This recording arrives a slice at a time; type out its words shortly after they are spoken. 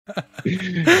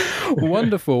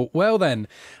Wonderful. Well then,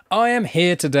 I am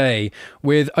here today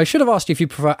with, I should have asked you if you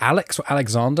prefer Alex or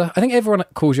Alexander. I think everyone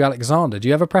calls you Alexander. Do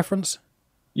you have a preference?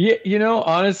 Yeah,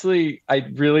 honestly, I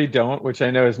really don't, which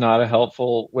I know is not a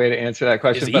helpful way to answer that It's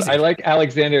question, but I easy. like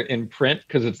Alexander in print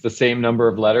because it's the same number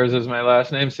of letters as my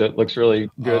last name, so it looks really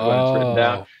good when it's written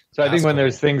down. Oh, So I think that's when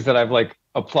there's cool. things that I've like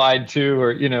applied to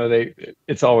or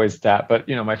it's always that. But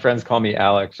my friends call me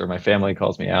Alex or my family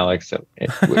calls me Alex, so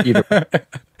either way.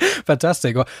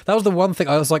 Fantastic. Well, that was the one thing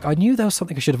I was like, I knew there was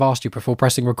something I should have asked you before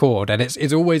pressing record. And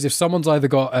it's always if someone's either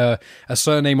got a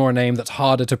surname or a name that's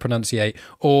harder to pronunciate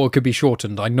or could be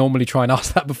shortened. I normally try and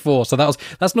ask that before. So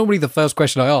that's normally the first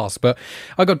question I ask. But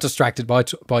I got distracted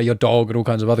by your dog and all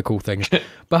kinds of other cool things.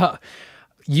 But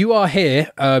you are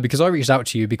here because I reached out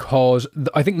to you because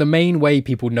I think the main way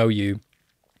people know you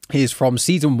is from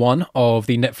season 1 of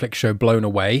the Netflix show Blown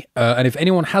Away. And if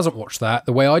anyone hasn't watched that,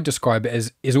 the way I describe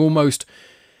it is almost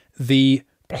the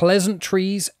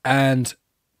pleasantries and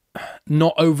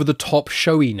not over the top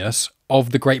showiness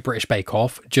of the Great British Bake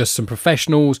Off. Just some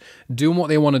professionals doing what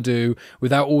they want to do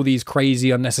without all these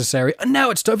crazy unnecessary. And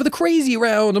now it's over the crazy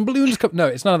round and balloons come. No,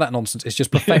 it's none of that nonsense. It's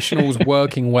just professionals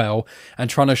working well and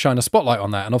trying to shine a spotlight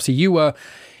on that. And obviously,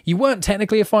 you weren't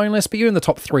technically a finalist, but you're in the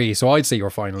top 3, so I'd say you're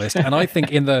a finalist. And I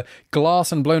think in the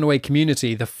Glass and Blown Away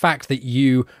community, the fact that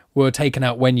you were taken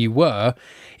out when you were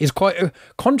is quite a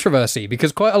controversy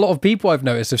because quite a lot of people I've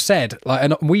noticed have said, like,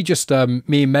 and we just,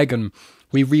 me and Megan,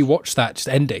 we rewatched that just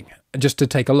ending just to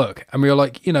take a look. And we were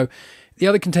like, the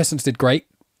other contestants did great,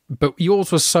 but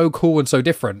yours was so cool and so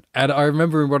different. And I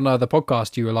remember in one other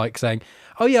podcast, you were like saying,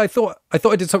 oh yeah, I thought I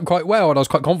did something quite well and I was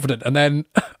quite confident. And then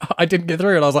I didn't get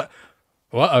through and I was like,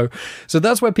 uh-oh. So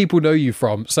that's where people know you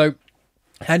from. So,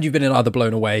 and you've been in other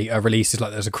Blown Away releases,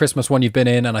 like there's a Christmas one you've been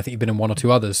in, and I think you've been in one or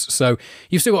two others. So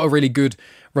you've still got a really good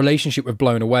relationship with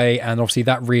Blown Away, and obviously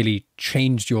that really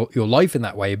changed your life in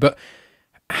that way. But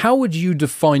how would you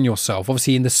define yourself?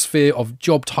 Obviously in the sphere of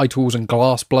job titles and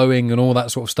glass blowing and all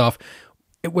that sort of stuff.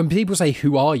 When people say,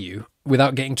 who are you?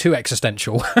 Without getting too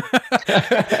existential,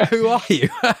 who are you?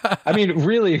 I mean,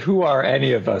 really, who are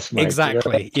any of us, Mike?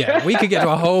 Exactly. Yeah, we could get to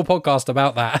a whole podcast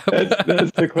about that.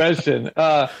 That's the question.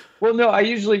 Well, no, I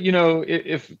usually,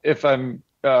 if I'm,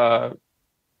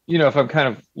 if I'm kind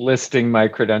of listing my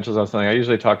credentials on something, I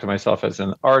usually talk to myself as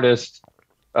an artist,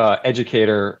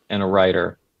 educator, and a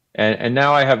writer. And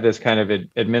now I have this kind of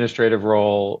administrative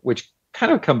role, which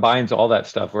kind of combines all that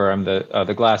stuff. Where I'm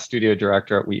the glass studio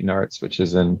director at Wheaton Arts, which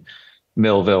is in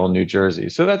Millville, New Jersey.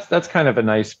 So that's kind of a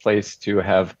nice place to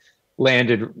have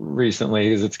landed recently,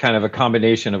 because it's kind of a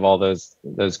combination of all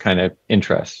those kind of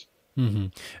interests. Mm-hmm.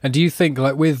 And do you think,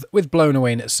 like with Blown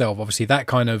Away in itself, obviously that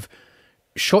kind of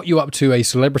shot you up to a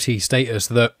celebrity status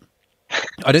that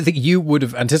I don't think you would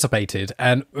have anticipated.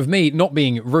 And with me, not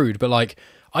being rude, but like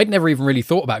I'd never even really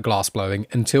thought about glass blowing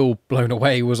until Blown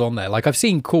Away was on there. Like I've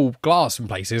seen cool glass in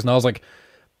places, and I was like,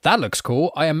 that looks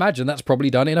cool. I imagine that's probably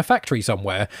done in a factory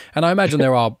somewhere. And I imagine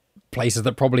there are places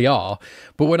that probably are.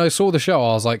 But when I saw the show,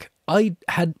 I was like, I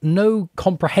had no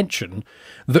comprehension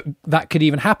that that could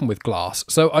even happen with glass.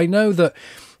 So I know that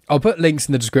I'll put links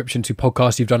in the description to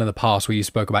podcasts you've done in the past where you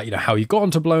spoke about, how you got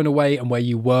onto Blown Away and where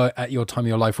you were at your time of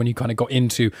your life when you kind of got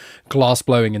into glass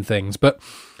blowing and things. But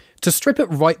to strip it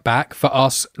right back for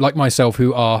us, like myself,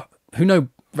 who know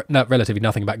relatively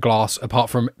nothing about glass apart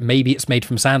from maybe it's made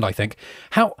from sand. I think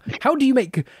how do you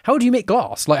make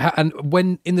glass, like and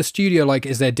when in the studio, like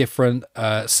is there different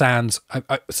sands?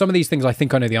 Some of these things I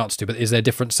think I know the answer to, but is there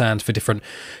different sands for different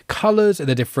colors? Are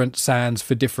there different sands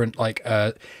for different like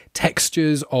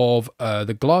textures of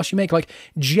the glass you make? Like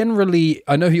generally,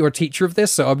 I know you're a teacher of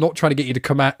this, so I'm not trying to get you to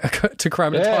come at, to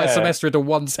cram an entire semester into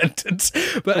one sentence,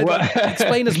 but like,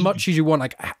 explain as much as you want,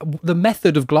 like the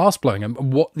method of glass blowing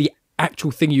and what the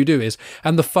actual thing you do is,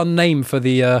 and the fun name for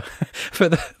the for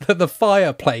the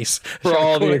fireplace for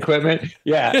all the equipment.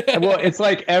 Yeah, well, it's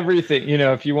like everything.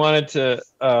 If you wanted to,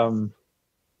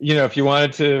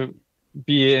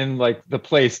 be in like the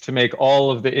place to make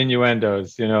all of the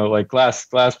innuendos, like glass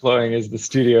blowing is the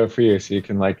studio for you, so you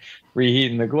can like reheat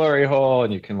in the glory hole,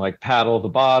 and you can like paddle the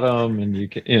bottom, and you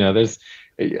can, there's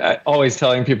always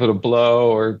telling people to blow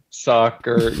or suck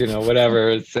or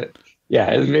whatever. Yeah,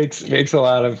 it makes a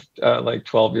lot of like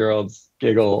 12-year-olds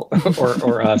giggle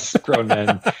or us grown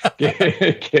men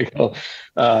giggle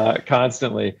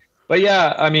constantly. But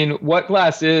yeah, I mean, what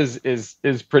glass is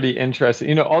pretty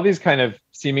interesting. All these kind of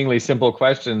seemingly simple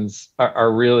questions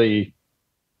are really,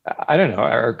 I don't know,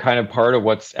 are kind of part of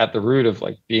what's at the root of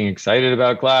like being excited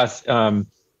about glass.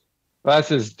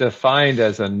 Glass is defined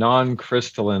as a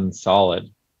non-crystalline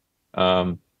solid.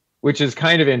 which is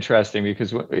kind of interesting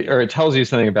because, or it tells you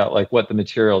something about like what the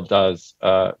material does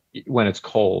when it's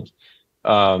cold.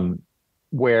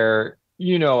 Where,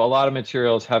 you know, a lot of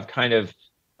materials have kind of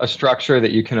a structure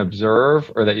that you can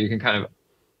observe or that you can kind of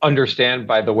understand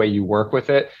by the way you work with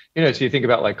it. You know, so you think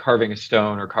about like carving a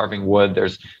stone or carving wood,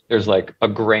 there's like a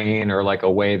grain or like a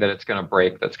way that it's going to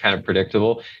break that's kind of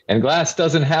predictable. And glass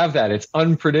doesn't have that. It's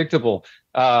unpredictable.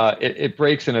 It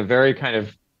breaks in a very kind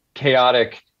of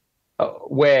chaotic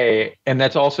way. And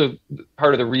that's also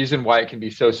part of the reason why it can be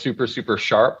so super, super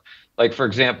sharp. Like, for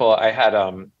example, I had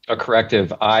a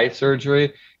corrective eye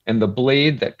surgery, and the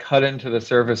blade that cut into the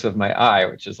surface of my eye,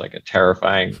 which is like a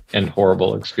terrifying and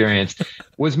horrible experience,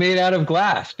 was made out of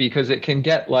glass because it can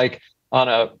get like on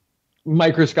a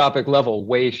microscopic level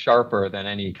way sharper than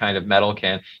any kind of metal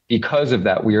can because of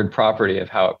that weird property of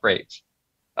how it breaks.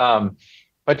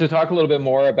 But to talk a little bit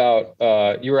more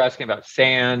about, you were asking about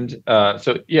sand.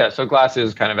 So glass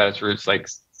is kind of at its roots like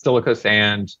silica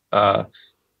sand,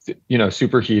 you know,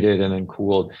 superheated and then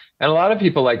cooled. And a lot of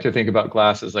people like to think about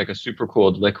glass as like a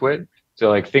supercooled liquid. So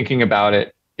like thinking about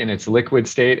it in its liquid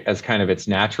state as kind of its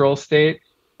natural state.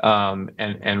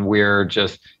 And we're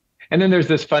just, and then there's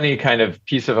this funny kind of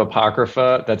piece of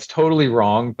apocrypha that's totally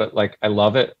wrong, but like, I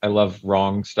love it. I love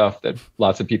wrong stuff that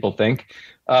lots of people think,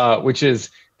 which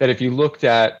is that if you looked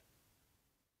at,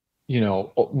 you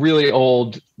know, really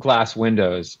old glass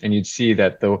windows, and you'd see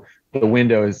that the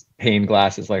windows pane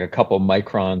glass is like a couple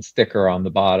microns thicker on the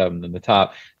bottom than the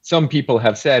top. Some people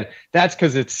have said that's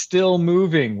because it's still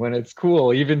moving when it's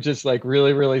cool, even just like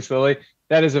really, really slowly.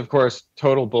 That is, of course,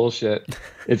 total bullshit.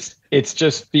 It's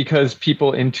just because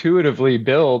people intuitively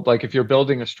build, like if you're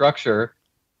building a structure,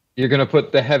 you're going to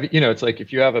put the heavy, you know, it's like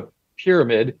if you have a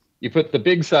pyramid, you put the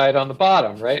big side on the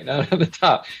bottom, right? Not on the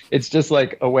top. It's just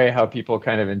like a way how people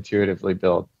kind of intuitively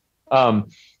build.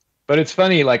 But it's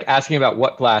funny, like asking about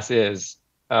what glass is,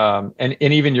 and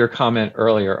even your comment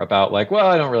earlier about like, well,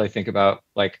 I don't really think about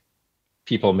like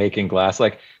people making glass.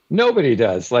 Like nobody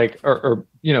does. Like, or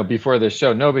you know, before this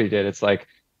show, nobody did. It's like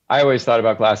I always thought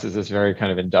about glass as this very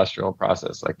kind of industrial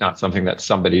process, like not something that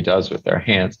somebody does with their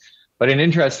hands. But an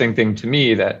interesting thing to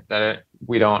me that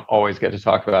we don't always get to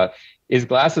talk about is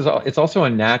glass it's also a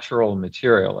natural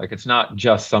material. Like it's not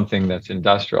just something that's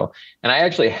industrial. And I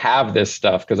actually have this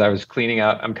stuff because I was cleaning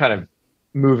out, I'm kind of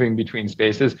moving between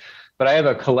spaces, but I have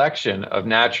a collection of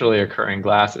naturally occurring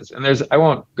glasses. And I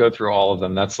won't go through all of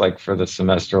them. That's like for the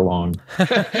semester long.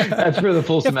 That's for the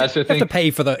full semester thing. You have to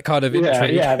pay for that kind of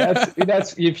intrigue. Yeah,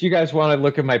 that's if you guys want to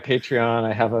look at my Patreon,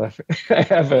 I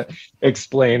have a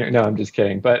explainer. No, I'm just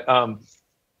kidding. But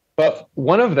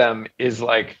one of them is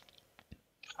like,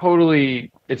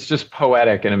 totally, it's just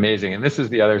poetic and amazing. And this is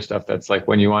the other stuff that's like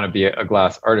when you want to be a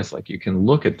glass artist, like you can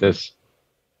look at this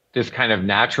kind of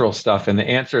natural stuff and the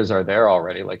answers are there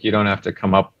already. Like you don't have to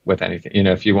come up with anything, you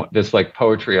know, if you want this, like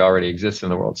poetry already exists in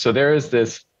the world. So there is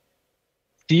this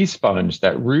sea sponge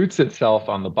that roots itself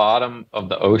on the bottom of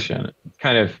the ocean,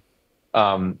 kind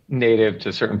of native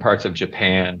to certain parts of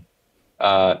Japan.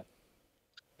 And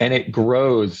it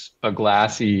grows a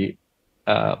glassy,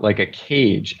 like a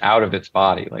cage out of its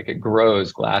body. Like it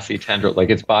grows glassy tendril, like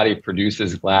its body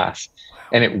produces glass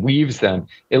and it weaves them.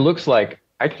 It looks like,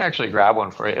 I can actually grab one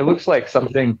for you. It looks like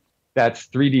something that's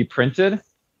 3D printed.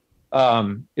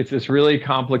 It's this really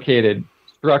complicated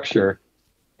structure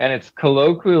and it's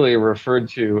colloquially referred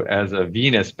to as a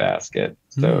Venus basket.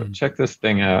 So check this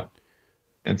thing out.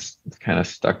 It's kind of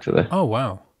stuck to the... Oh,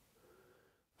 wow.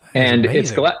 And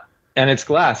it's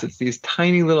glass. It's these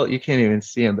tiny little, you can't even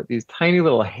see them, but these tiny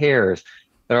little hairs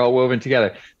that are all woven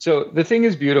together. So the thing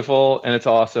is beautiful and it's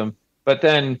awesome. But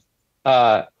then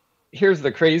here's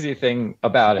the crazy thing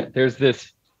about it. There's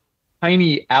this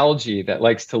tiny algae that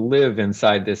likes to live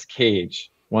inside this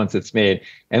cage once it's made.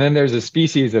 And then there's a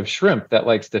species of shrimp that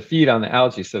likes to feed on the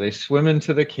algae. So they swim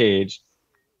into the cage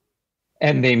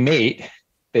and they mate.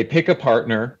 They pick a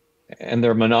partner and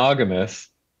they're monogamous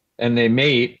and they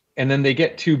mate. And then they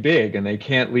get too big and they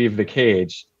can't leave the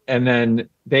cage. And then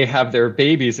they have their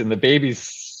babies and the babies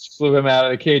swim out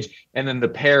of the cage. And then the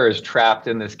pair is trapped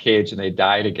in this cage and they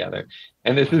die together.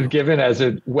 And this is given as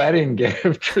a wedding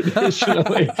gift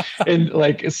traditionally in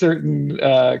like a certain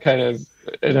kind of,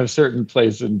 in a certain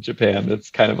place in Japan. That's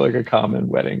kind of like a common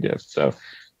wedding gift. So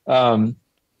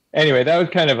anyway, that was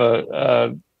kind of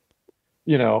a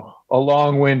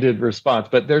long-winded response.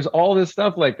 But there's all this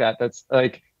stuff like that. That's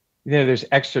like, you know, there's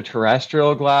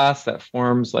extraterrestrial glass that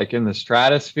forms like in the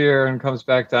stratosphere and comes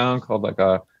back down called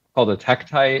a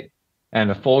tektite, and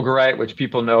a fulgurite, which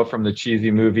people know from the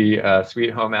cheesy movie Sweet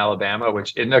Home Alabama,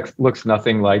 which it looks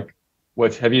nothing like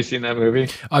have you seen that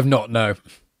movie? I've not, no.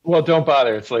 Well, don't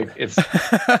bother. It's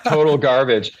total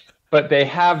garbage. But they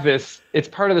have this. It's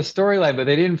part of the storyline, but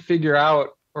they didn't figure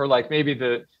out, or like maybe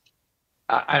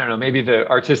I don't know, maybe the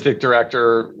artistic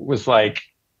director was like,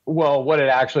 well, what it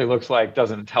actually looks like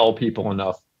doesn't tell people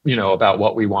enough, about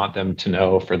what we want them to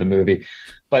know for the movie.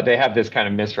 But they have this kind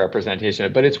of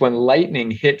misrepresentation. But it's when lightning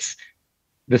hits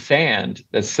the sand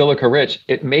that's silica rich,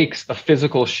 it makes a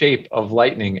physical shape of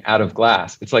lightning out of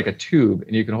glass. It's like a tube,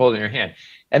 and you can hold it in your hand.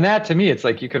 And that, to me, it's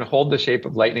like you can hold the shape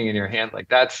of lightning in your hand.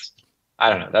 Like I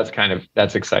don't know.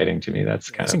 That's exciting to me. That's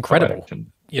incredible.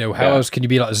 How else can you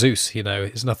be like Zeus?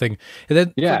 It's nothing. And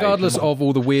then, regardless of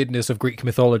all the weirdness of Greek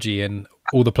mythology and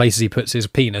all the places he puts his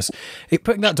penis,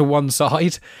 putting that to one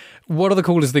side, one of the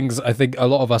coolest things I think a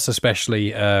lot of us,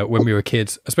 especially when we were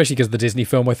kids, especially because the Disney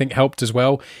film I think helped as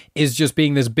well, is just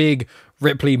being this big,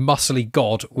 ripply, muscly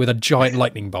god with a giant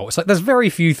lightning bolt. It's like there's very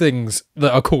few things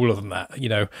that are cooler than that,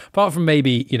 apart from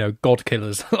maybe, god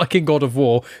killers, like in God of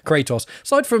War, Kratos.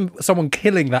 Aside from someone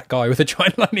killing that guy with a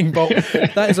giant lightning bolt,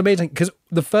 that is amazing. Because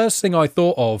the first thing I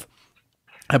thought of,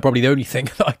 and probably the only thing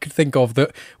that I could think of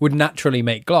that would naturally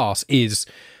make glass, is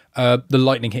the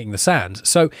lightning hitting the sand.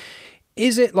 So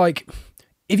is it like,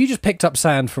 if you just picked up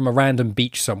sand from a random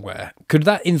beach somewhere, could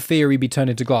that in theory be turned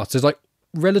into glass? Does like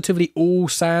relatively all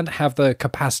sand have the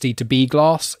capacity to be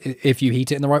glass if you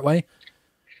heat it in the right way?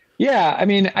 Yeah, I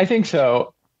mean, I think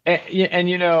so. And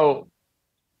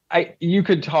you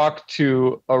could talk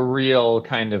to a real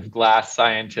kind of glass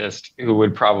scientist who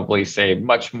would probably say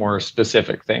much more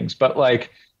specific things. But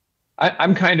like,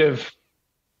 I'm kind of,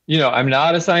 I'm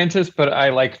not a scientist, but I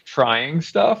like trying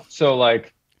stuff. So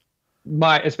like,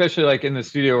 especially like in the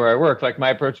studio where I work, like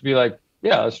my approach would be like,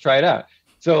 yeah, let's try it out.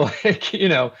 So like,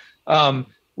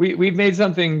 we've made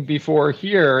something before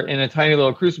here in a tiny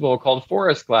little crucible called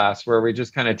forest glass, where we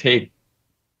just kind of take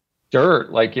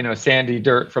dirt, like, sandy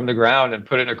dirt from the ground, and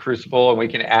put it in a crucible, and we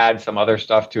can add some other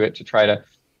stuff to it to try to,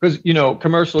 because,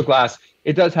 commercial glass,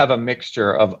 it does have a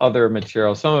mixture of other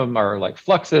materials. Some of them are like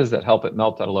fluxes that help it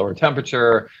melt at a lower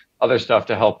temperature, other stuff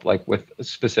to help like with a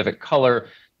specific color.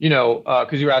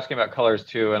 Because you were asking about colors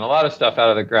too, and a lot of stuff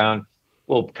out of the ground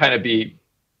will kind of be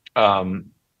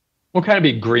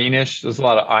greenish. There's a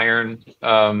lot of iron,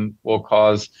 will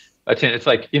cause a tint. It's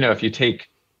like, if you take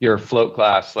your float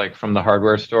glass like from the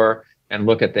hardware store and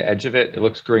look at the edge of it, it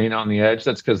looks green on the edge.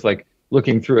 That's because like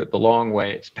looking through it the long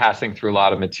way, it's passing through a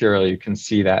lot of material. You can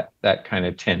see that kind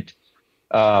of tint.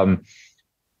 But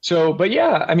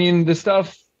yeah, I mean, the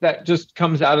stuff that just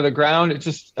comes out of the ground, it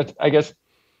just, I guess,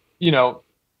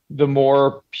 the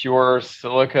more pure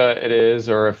silica it is,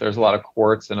 or if there's a lot of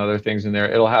quartz and other things in there,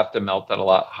 it'll have to melt at a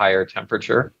lot higher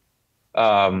temperature,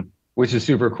 which is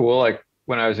super cool. Like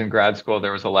when I was in grad school,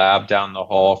 there was a lab down the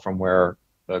hall from where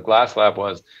the glass lab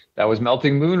was that was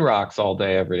melting moon rocks all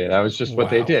day, every day. That was just what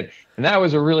they did. And that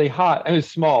was a really hot, it was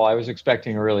small. I was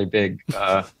expecting a really big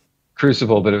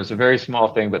crucible, but it was a very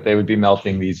small thing. But they would be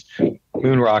melting these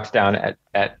moon rocks down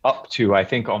at up to, I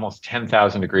think, almost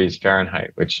 10,000 degrees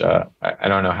Fahrenheit, which I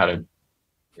don't know how to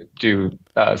do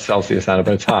Celsius on it,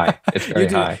 but it's high. It's very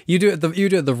high. You do it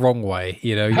the wrong way.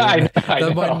 I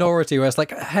know. Minority where it's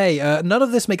like, hey, none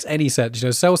of this makes any sense.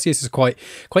 Celsius is quite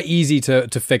easy to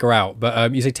figure out,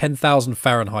 but you say 10,000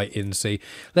 Fahrenheit in C.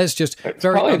 Let's just it's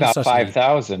probably about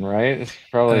 5,000, right? It's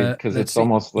probably because it's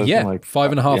almost like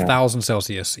 5,500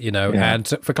 Celsius. And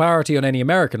for clarity on any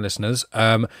American listeners,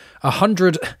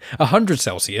 100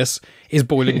 Celsius is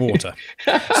boiling water.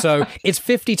 So it's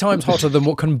 50 times hotter than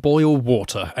what can boil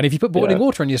water. And if you put boiling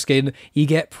water on your skin, you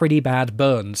get pretty bad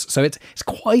burns. So it's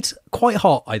quite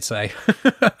hot, I'd say.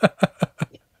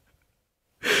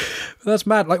 That's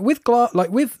mad. Like with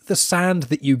with the sand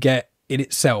that you get in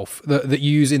itself, that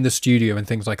you use in the studio and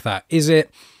things like that, is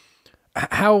it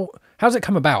how does it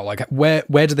come about? Like where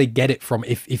do they get it from?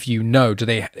 If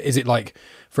is it like,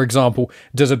 for example,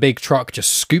 does a big truck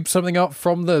just scoop something up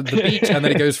from the beach and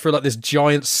then it goes through like this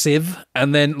giant sieve?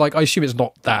 And then like, I assume it's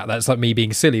not that's like me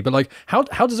being silly, but like how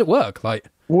does it work? Like,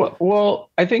 well,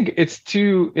 I think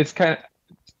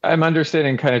I'm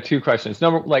understanding kind of two questions.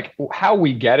 Number, like how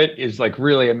we get it is like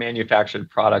really a manufactured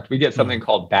product. We get something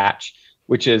called batch,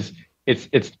 which is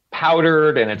it's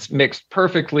powdered and it's mixed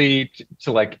perfectly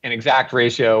to like an exact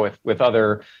ratio with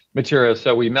other materials.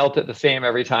 So we melt it the same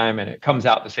every time and it comes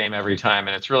out the same every time.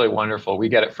 And it's really wonderful. We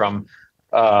get it from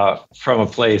a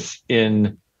place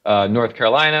in North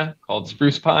Carolina called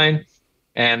Spruce Pine.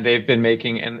 And they've been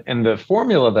making, and the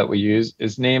formula that we use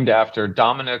is named after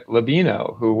Dominic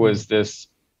Labino, who was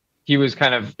he was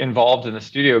kind of involved in the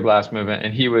studio glass movement.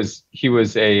 And he was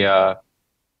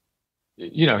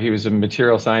he was a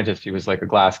material scientist. He was like a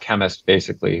glass chemist,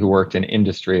 basically, who worked in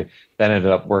industry, then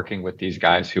ended up working with these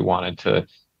guys who wanted to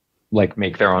like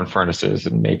make their own furnaces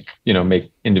and make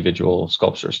individual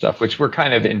sculpture stuff, which we're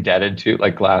kind of indebted to,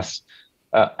 like glass,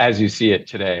 as you see it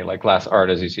today, like glass art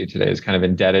as you see it today is kind of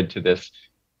indebted to this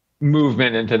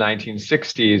movement into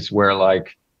 1960s where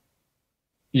like,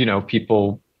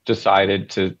 people decided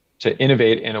to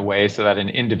innovate in a way so that an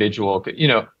individual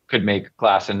could make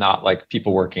glass and not like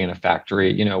people working in a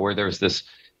factory, where there used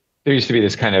to be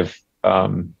this kind of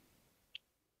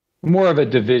more of a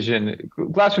division.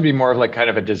 Glass would be more of like kind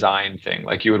of a design thing.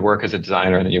 Like you would work as a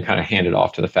designer and then you kind of hand it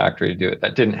off to the factory to do it.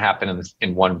 That didn't happen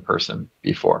in one person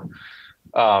before.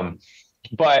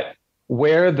 But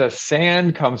where the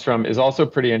sand comes from is also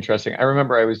pretty interesting. I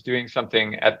remember I was doing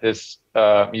something at this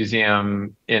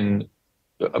museum in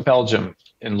Belgium,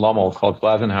 in Lommel, called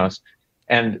Glazenhuis,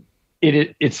 and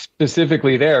it's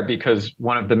specifically there because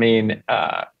one of the main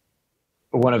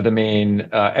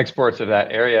exports of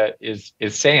that area is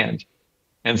sand,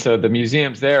 and so the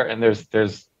museum's there, and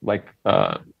there's like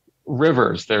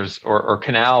rivers, or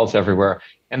canals everywhere.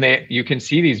 And you can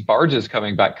see these barges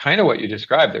coming back, kind of what you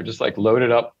described. They're just like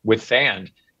loaded up with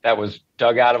sand that was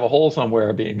dug out of a hole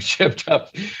somewhere, being shipped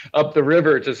up the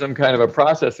river to some kind of a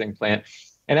processing plant.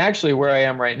 And actually, where I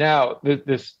am right now,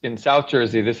 this in South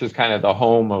Jersey, this is kind of the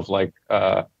home of like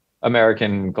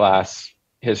American glass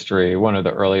history, one of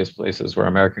the earliest places where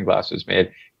American glass was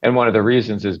made. And one of the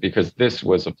reasons is because this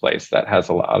was a place that has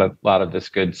a lot of this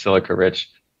good silica-rich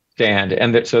sand,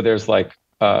 and so there's like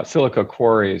silica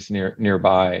quarries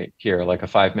nearby here, like a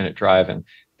 5-minute drive, and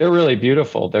they're really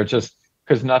beautiful. They're just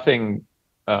because nothing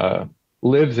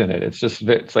lives in it.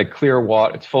 It's like clear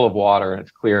water. It's full of water and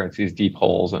it's clear. And it's these deep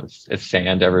holes and it's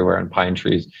sand everywhere and pine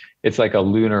trees. It's like a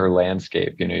lunar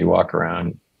landscape. You walk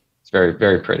around. It's very,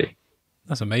 very pretty.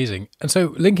 That's amazing. And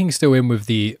so linking still in with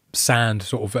the sand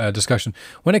sort of discussion,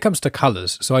 when it comes to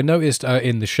colors. So I noticed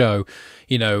in the show,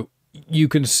 you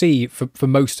can see for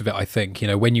most of it, I think,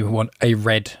 when you want a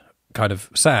red kind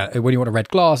of sand, when you want a red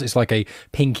glass, it's like a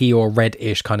pinky or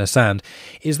reddish kind of sand.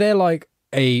 Is there like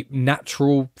a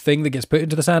natural thing that gets put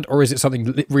into the sand, or is it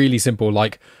something really simple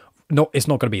like it's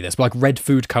not going to be this, but like red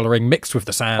food coloring mixed with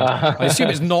the sand? I assume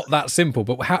it's not that simple,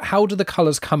 but how do the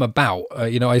colors come about? I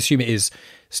assume it is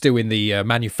still in the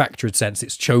manufactured sense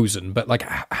it's chosen, but like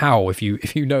how, if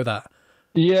you know that?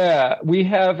 Yeah, we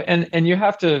have, and you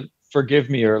have to forgive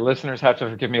me, or listeners have to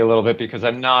forgive me a little bit, because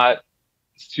I'm not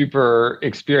super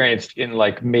experienced in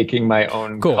like making my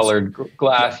own colored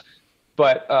glass. Yeah.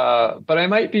 But I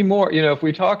might be more, if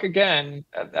we talk again,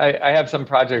 I have some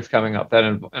projects coming up that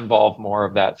involve more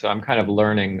of that. So I'm kind of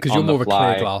learning. Because you're more of a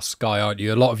clear glass guy, aren't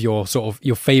you? A lot of your sort of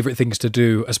your favorite things to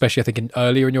do, especially I think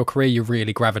earlier in your career, you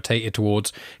really gravitated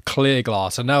towards clear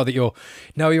glass. And now that you're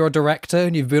a director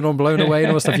and you've been on Blown Away and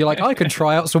all that stuff, you're like, I can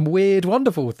try out some weird,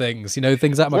 wonderful things,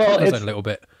 things out of my comfort zone a little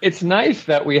bit. It's nice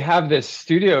that we have this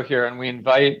studio here and we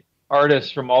invite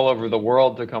artists from all over the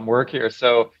world to come work here.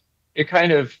 So it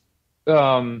kind of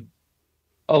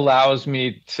allows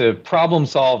me to problem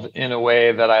solve in a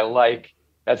way that I like.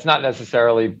 That's not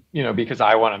necessarily, because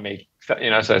I want to make, so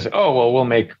I say, oh, well, we'll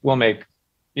make,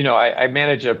 I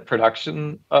manage a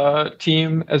production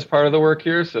team as part of the work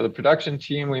here. So the production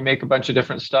team, we make a bunch of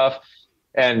different stuff.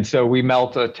 And so we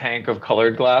melt a tank of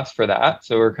colored glass for that.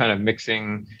 So we're kind of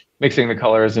mixing the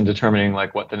colors and determining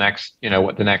like what the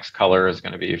next color is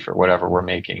going to be for whatever we're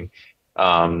making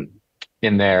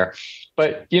in there.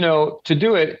 But, to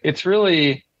do it, it's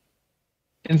really,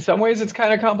 in some ways it's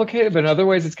kind of complicated, but in other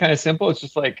ways it's kind of simple. It's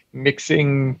just like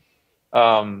mixing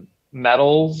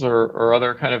metals or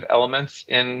other kind of elements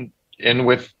in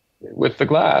with the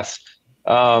glass.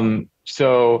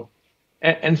 So,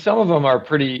 and some of them are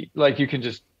pretty, like you can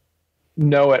just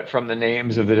know it from the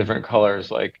names of the different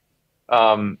colors, like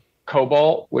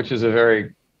cobalt, which is a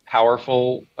very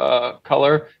powerful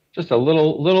color. Just a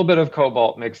little bit of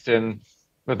cobalt mixed in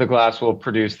with the glass will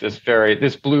produce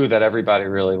this blue that everybody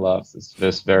really loves.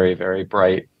 This very, very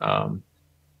bright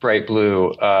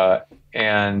blue.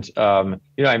 And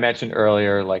I mentioned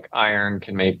earlier, like iron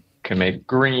can make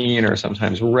green or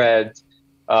sometimes red.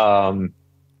 So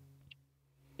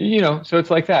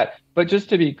it's like that. But just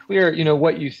to be clear,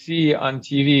 what you see on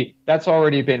TV, that's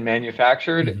already been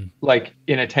manufactured, like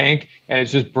in a tank, and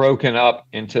it's just broken up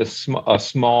into a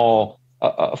small,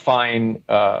 fine,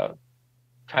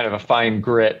 kind of a fine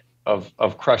grit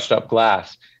of crushed up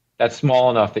glass that's small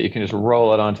enough that you can just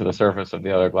roll it onto the surface of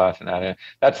the other glass and add it.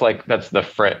 That's the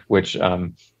frit, which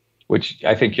which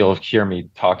I think you'll hear me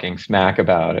talking smack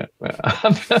about it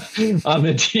on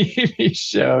the TV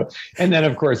show. And then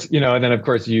of course,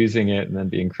 using it and then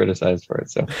being criticized for it.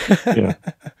 So, yeah.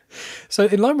 So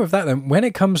in line with that, then, when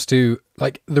it comes to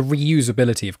like the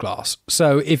reusability of glass,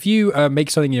 so if you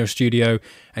make something in your studio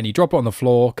and you drop it on the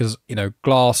floor, because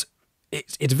glass,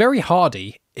 it's very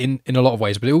hardy in a lot of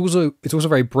ways, but it's also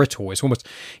very brittle. It's almost,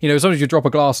 as long as you drop a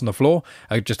glass on the floor,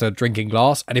 just a drinking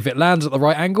glass, and if it lands at the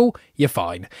right angle, you're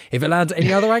fine. If it lands at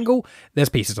any other angle, there's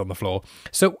pieces on the floor.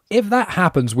 So if that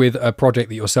happens with a project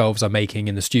that yourselves are making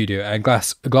in the studio and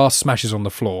glass smashes on the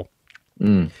floor,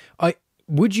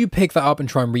 would you pick that up and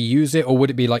try and reuse it, or would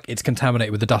it be like it's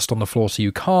contaminated with the dust on the floor so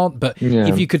you can't? But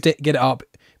if you could get it up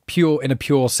in a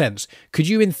pure sense, could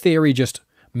you in theory just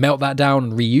melt that down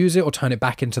and reuse it, or turn it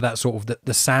back into that sort of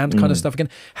the sand kind of stuff again?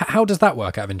 How does that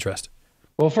work out of interest?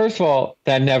 Well, first of all,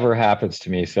 that never happens to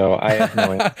me, so I have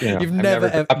no. You've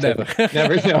never. No,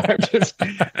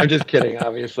 I'm just kidding,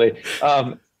 obviously.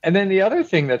 And then the other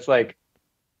thing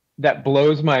that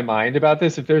blows my mind about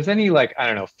this, if there's any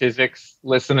physics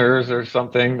listeners or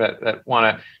something that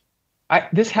want to.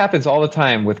 This happens all the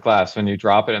time with glass when you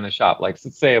drop it in the shop. Like,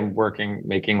 let's say I'm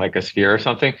making like a sphere or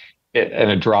something,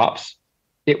 and it drops.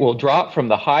 It will drop from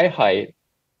the high height.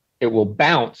 It will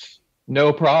bounce,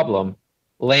 no problem,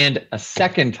 land a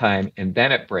second time, and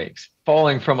then it breaks,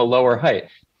 falling from a lower height.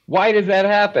 Why does that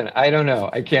happen? I don't know.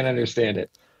 I can't understand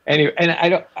it. Anyway,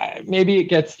 and maybe it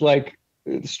gets like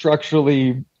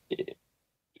structurally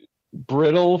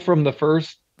brittle from the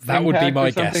first. That would be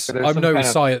my guess. I'm no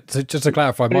science. Just to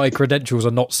clarify, my credentials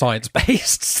are not science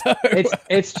based. So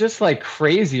it's just like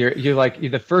crazy. You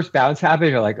the first bounce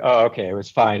happened, you're like, oh, okay, it was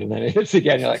fine, and then it hits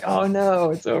again. You're like, oh no,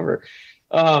 it's over.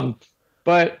 Yeah,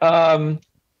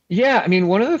 I mean,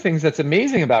 one of the things that's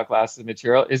amazing about glass as a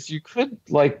material is you could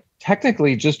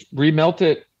technically just remelt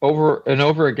it over and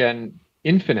over again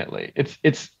infinitely.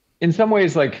 It's in some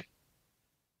ways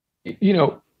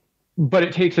but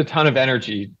it takes a ton of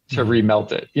energy to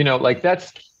remelt it.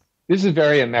 This is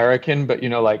very American, but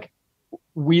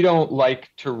we don't like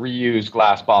to reuse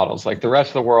glass bottles. Like the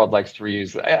rest of the world likes to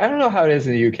reuse. I don't know how it is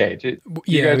in the UK.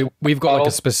 We've got like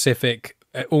a specific,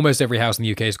 almost every house in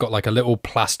the UK has got like a little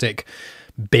plastic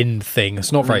bin thing.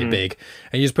 It's not very big,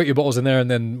 and you just put your bottles in there,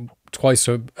 and then twice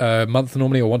a month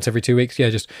normally, or once every 2 weeks,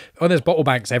 there's bottle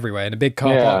banks everywhere. In a big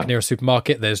car park near a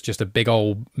supermarket, there's just a big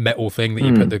old metal thing that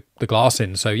you put the glass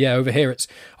in. So over here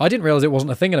I didn't realize it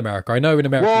wasn't a thing in America. I know in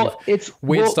America it's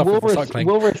weird stuff with recycling.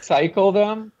 We'll recycle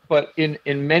them, but in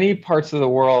many parts of the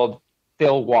world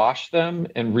they'll wash them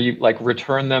and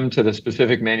return them to the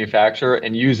specific manufacturer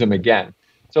and use them again.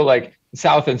 So like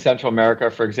South and Central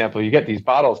America, for example, you get these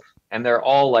bottles and they're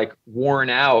all worn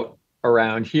out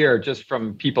around here just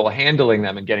from people handling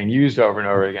them and getting used over and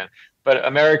over again. But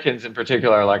Americans in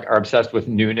particular are obsessed with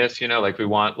newness. We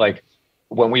want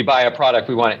when we buy a product,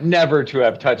 we want it never to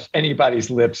have touched anybody's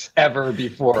lips ever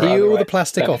before. Peel the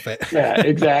plastic off it. Yeah,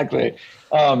 exactly.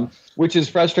 Which is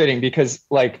frustrating because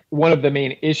one of the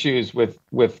main issues with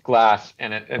glass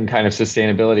and kind of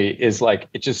sustainability is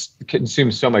it just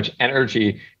consumes so much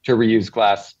energy to reuse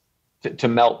glass. To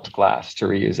melt glass to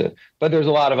reuse it, but there's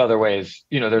a lot of other ways.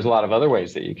 There's a lot of other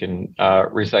ways that you can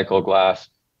recycle glass,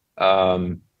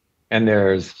 and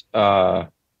there's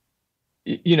and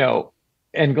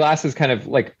glass is kind of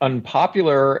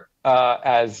unpopular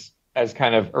as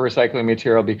kind of a recycling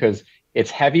material because it's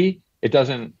heavy. It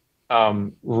doesn't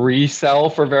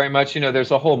resell for very much. There's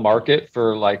a whole market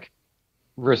for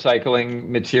recycling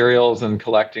materials and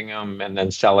collecting them and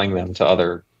then selling them to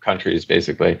other countries,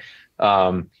 basically.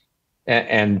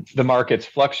 And the markets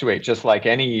fluctuate just like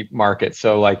any market.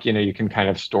 So you can kind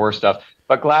of store stuff,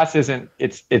 but glass isn't,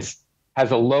 it's has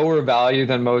a lower value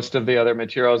than most of the other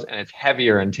materials, and it's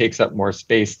heavier and takes up more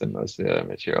space than most of the other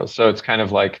materials. So it's kind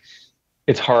of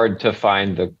it's hard to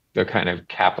find the kind of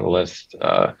capitalist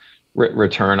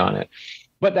return on it.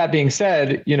 But that being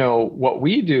said, what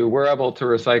we do, we're able to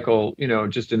recycle,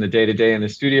 just in the day-to-day in the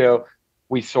studio,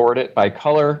 we sort it by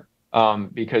color.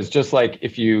 Because just like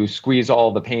if you squeeze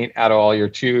all the paint out of all your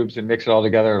tubes and mix it all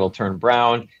together, it'll turn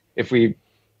brown. If we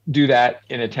do that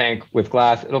in a tank with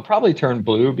glass, it'll probably turn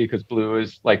blue because blue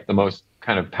is the most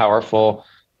kind of powerful,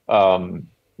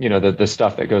 the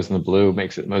stuff that goes in the blue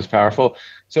makes it most powerful.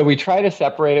 So we try to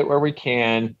separate it where we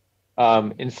can.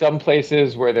 In some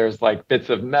places where there's bits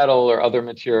of metal or other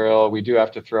material, we do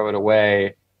have to throw it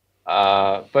away.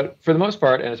 But for the most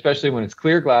part, and especially when it's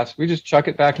clear glass, we just chuck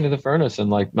it back into the furnace and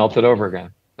melt it over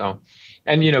again. So,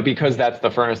 and because that's the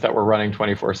furnace that we're running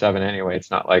 24/7 anyway, it's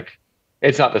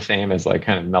not the same as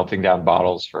kind of melting down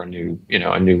bottles for a new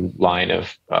line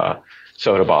of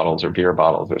soda bottles or beer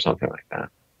bottles or something like that.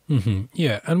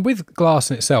 Yeah, and with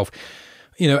glass in itself,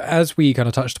 as we kind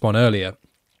of touched upon earlier,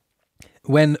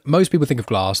 when most people think of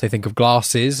glass, they think of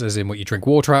glasses, as in what you drink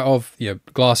water out of,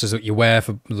 glasses that you wear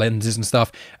for lenses and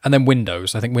stuff, and then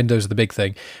windows. I think windows are the big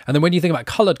thing. And then when you think about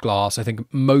coloured glass, I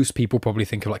think most people probably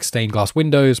think of like stained glass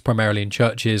windows, primarily in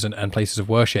churches and places of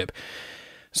worship.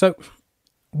 So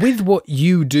with what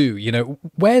you do,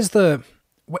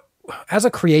 as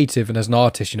a creative and as an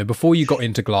artist, before you got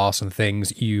into glass and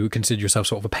things, you consider yourself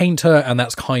sort of a painter, and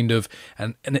that's kind of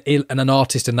an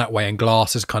artist in that way. And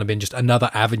glass has kind of been just another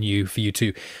avenue for you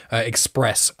to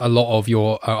express a lot of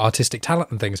your artistic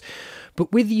talent and things.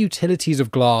 But with the utilities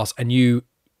of glass, and you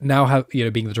now have,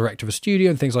 being the director of a studio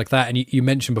and things like that, and you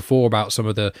mentioned before about some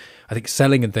of the, I think,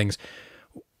 selling and things.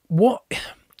 What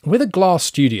with a glass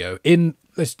studio, in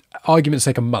this argument's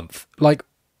sake, a month, like,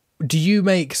 do you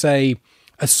make, say,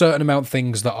 a certain amount of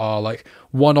things that are like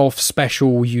one-off,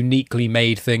 special, uniquely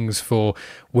made things for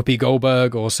Whoopi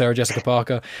Goldberg or Sarah Jessica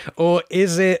Parker? Or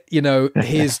is it,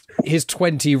 his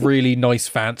 20 really nice,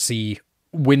 fancy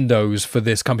windows for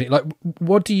this company? Like,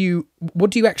 what do you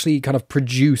actually kind of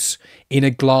produce in a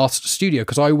glass studio?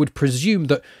 Because I would presume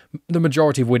that the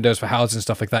majority of windows for houses and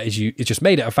stuff like that it's just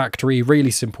made at a factory, really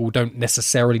simple, don't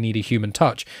necessarily need a human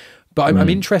touch. But I'm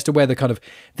interested where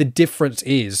the difference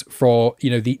is for,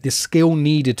 the skill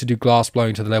needed to do glass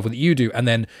blowing to the level that you do, and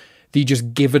then the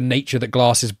just given nature that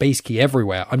glass is basically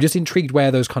everywhere. I'm just intrigued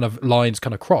where those kind of lines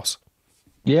kind of cross.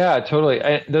 Yeah,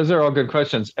 totally. Those are all good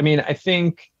questions. I mean, I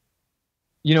think,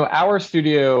 our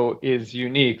studio is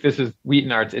unique. This is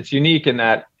Wheaton Arts. It's unique in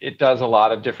that it does a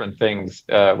lot of different things,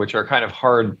 which are kind of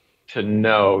hard to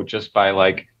know just by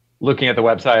like looking at the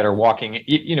website or walking,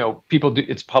 people do,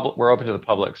 it's public, we're open to the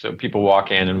public. So people walk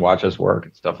in and watch us work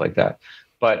and stuff like that.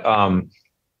 But,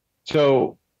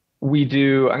 so we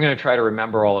do, I'm going to try to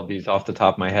remember all of these off the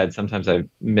top of my head. Sometimes I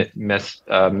miss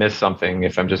something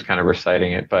if I'm just kind of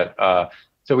reciting it. But,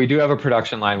 so we do have a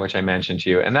production line, which I mentioned to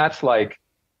you, and that's like,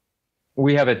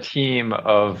 we have a team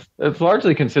of, it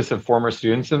largely consists of former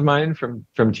students of mine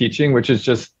from teaching, which is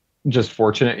just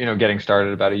fortunate, getting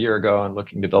started about a year ago and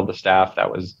looking to build the staff.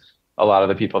 That was a lot of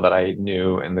the people that I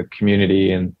knew in the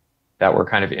community and that were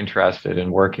kind of interested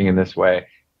in working in this way.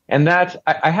 And that's,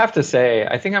 I have to say,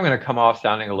 I think I'm going to come off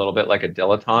sounding a little bit like a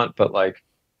dilettante, but like,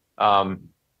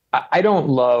 I don't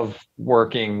love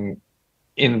working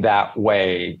in that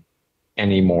way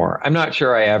anymore. I'm not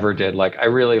sure I ever did. Like, I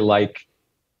really like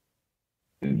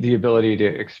the ability to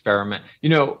experiment.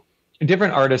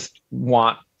 Different artists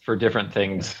want for different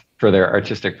things for their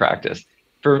artistic practice.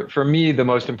 For me, the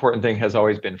most important thing has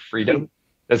always been freedom.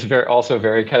 That's also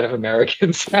very kind of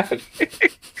American sad.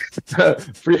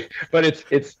 But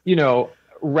it's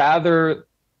rather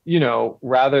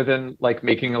than like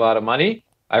making a lot of money,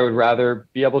 I would rather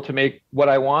be able to make what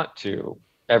I want to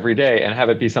every day and have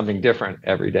it be something different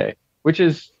every day, which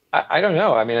is, I don't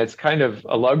know. I mean, it's kind of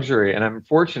a luxury, and I'm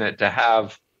fortunate to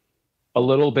have a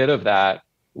little bit of that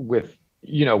with,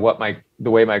 the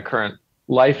way my current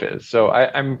life is. So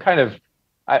I'm kind of,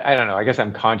 I don't know, I guess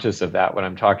I'm conscious of that when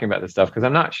I'm talking about this stuff, because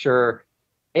I'm not sure,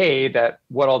 that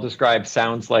what I'll describe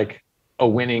sounds like a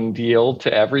winning deal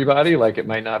to everybody. Like, it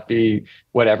might not be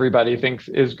what everybody thinks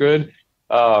is good.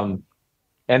 And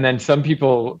then some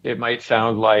people, it might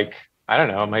sound like, I don't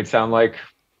know, it might sound like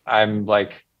I'm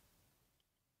like,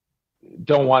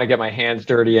 don't want to get my hands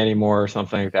dirty anymore or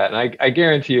something like that. And I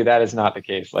guarantee you that is not the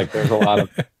case. Like, there's a lot of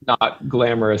not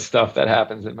glamorous stuff that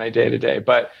happens in my day to day.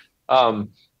 But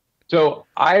so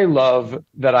I love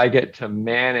that I get to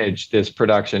manage this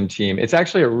production team. It's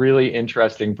actually a really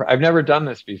interesting, I've never done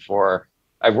this before.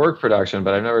 I've worked production,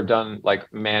 but I've never done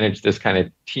like manage this kind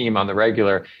of team on the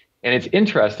regular. And it's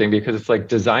interesting because it's like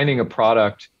designing a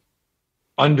product,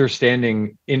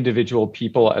 understanding individual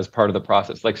people as part of the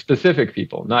process, like specific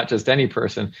people, not just any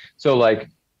person. So like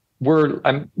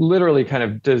I'm literally kind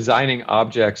of designing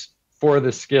objects for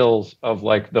the skills of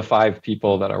like the 5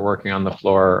 people that are working on the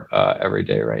floor every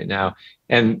day right now.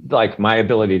 And like my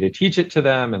ability to teach it to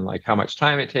them and like how much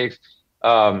time it takes.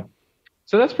 So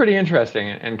that's pretty interesting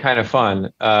and kind of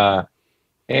fun.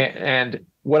 And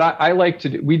what I like to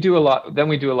do, we do a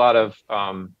lot of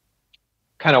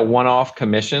kind of one-off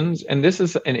commissions. And this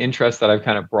is an interest that I've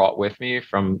kind of brought with me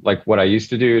from like what I used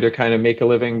to do to kind of make a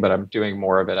living, but I'm doing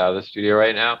more of it out of the studio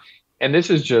right now. And this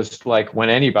is just like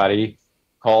when anybody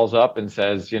calls up and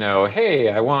says, hey,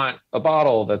 I want a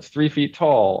bottle that's 3 feet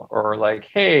tall, or like,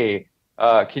 hey,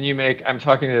 can you make, I'm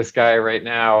talking to this guy right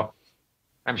now.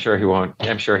 I'm sure he won't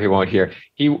hear.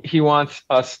 He wants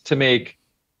us to make,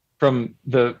 from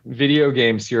the video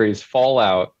game series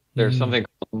Fallout, there's something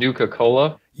called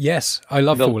Nuka-Cola. Yes, I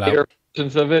love Fallout.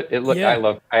 versions of it,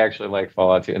 Yeah. I actually like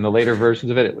Fallout 2. In the later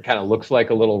versions of it, it kind of looks like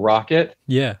a little rocket.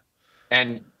 Yeah.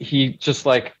 And he just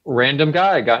like random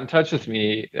guy got in touch with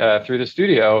me through the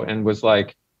studio and was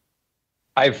like,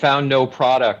 I've found no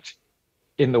product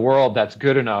in the world that's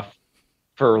good enough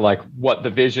for like what the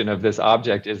vision of this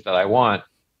object is that I want.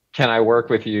 Can I work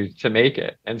with you to make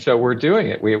it? And so we're doing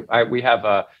it. We have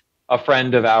a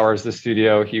friend of ours, the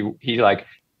studio. He like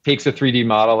takes a 3D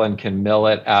model and can mill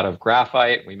it out of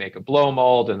graphite. We make a blow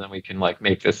mold, and then we can like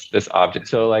make this object.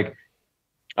 So like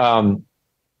um,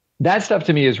 that stuff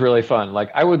to me is really fun.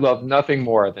 Like I would love nothing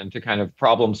more than to kind of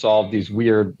problem solve these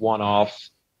weird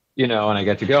one-offs, and I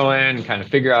get to go in and kind of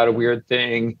figure out a weird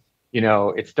thing.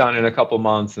 It's done in a couple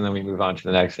months, and then we move on to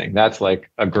the next thing. That's like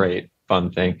a great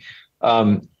fun thing.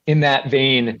 In that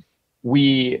vein,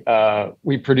 we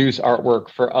produce artwork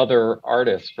for other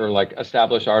artists, for like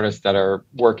established artists that are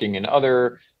working in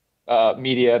other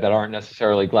media that aren't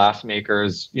necessarily glass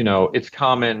makers. It's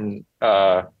common.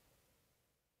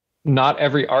 Not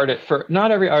every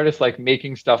artist like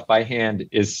making stuff by hand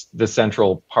is the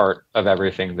central part of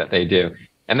everything that they do.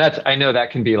 And I know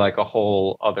that can be like a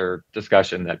whole other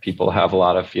discussion that people have a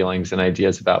lot of feelings and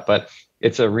ideas about, but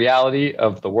it's a reality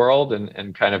of the world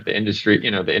and kind of the industry,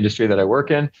 the industry that I work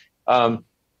in. And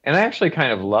I actually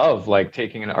kind of love like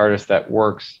taking an artist that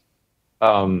works,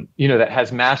 that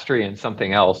has mastery in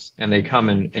something else, and they come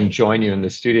and join you in the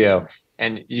studio,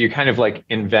 and you kind of like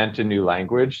invent a new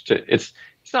language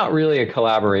it's not really a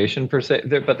collaboration per se,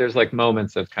 but there's like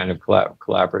moments of kind of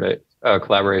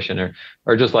collaboration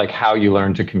or just like how you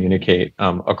learn to communicate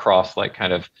across like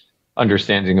kind of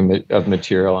understanding of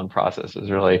material and process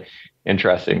is really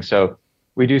interesting. So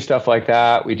we do stuff like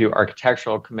that. We do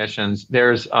architectural commissions.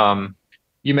 There's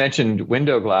you mentioned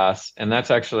window glass, and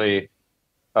that's actually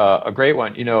a great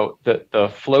one.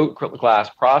 The float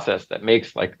glass process that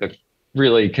makes like the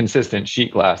really consistent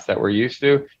sheet glass that we're used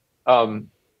to.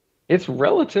 It's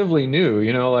relatively new,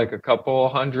 like a couple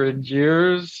 100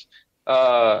 years.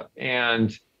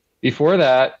 And before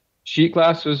that, sheet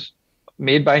glass was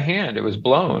made by hand. It was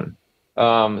blown.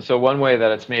 So one way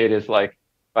that it's made is like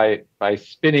by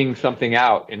spinning something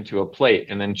out into a plate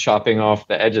and then chopping off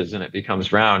the edges, and it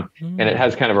becomes round. And it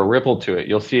has kind of a ripple to it.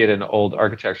 You'll see it in old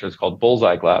architecture. It's called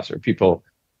bullseye glass, or people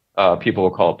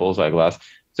will call it bullseye glass.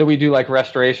 So we do like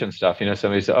restoration stuff.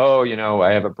 Somebody says, oh,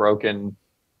 I have a broken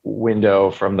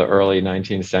window from the early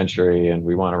 19th century and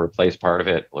we want to replace part of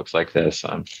it. It looks like this.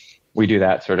 We do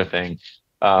that sort of thing.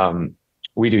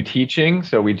 We do teaching.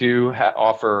 So we do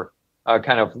offer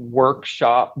kind of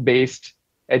workshop based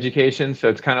education. So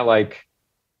it's kind of like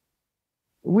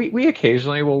we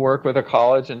occasionally will work with a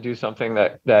college and do something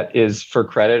that is for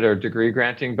credit or degree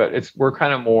granting, but we're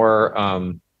kind of more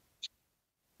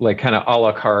like kind of a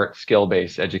la carte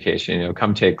skill-based education,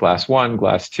 come take class 1,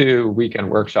 class 2,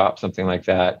 weekend workshop, something like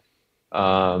that.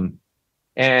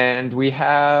 And we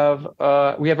have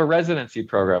a residency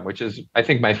program, which is, I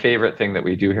think, my favorite thing that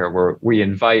we do here, where we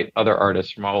invite other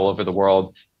artists from all over the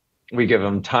world. We give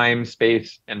them time,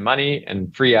 space, and money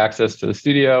and free access to the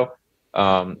studio.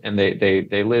 And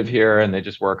they live here and they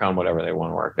just work on whatever they want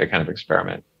to work. They kind of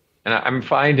experiment. And I'm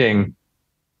finding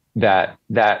that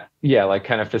yeah, like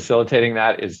kind of facilitating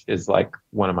that is like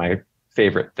one of my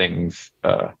favorite things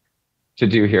to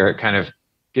do here. It kind of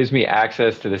gives me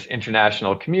access to this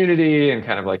international community and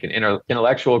kind of like an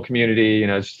intellectual community.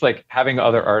 It's just like having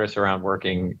other artists around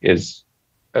working is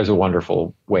a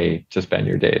wonderful way to spend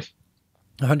your days.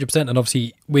 100%. And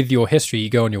obviously with your history,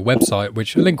 you go on your website,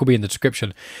 which a link will be in the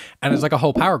description, and it's like a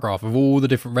whole paragraph of all the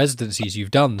different residencies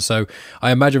you've done. So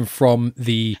I imagine from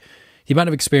the amount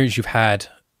of experience you've had,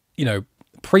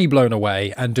 pre-blown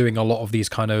away and doing a lot of these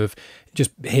kind of just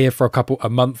here for a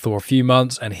month or a few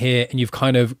months and here, and you've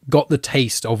kind of got the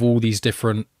taste of all these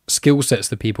different skill sets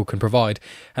that people can provide.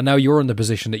 And now you're in the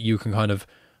position that you can kind of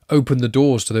open the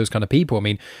doors to those kind of people. I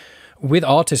mean, with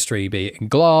artistry, be it in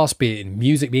glass, be it in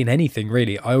music, be it in anything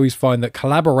really, I always find that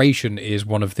collaboration is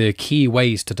one of the key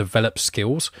ways to develop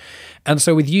skills. And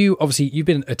so with you, obviously you've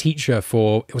been a teacher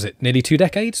for, was it nearly 2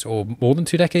 decades or more than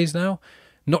 2 decades now?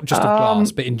 Not just of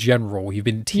glass, but in general, you've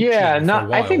been teaching for a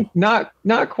while. I think not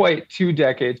quite 2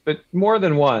 decades, but more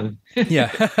than one. Yeah,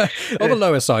 on the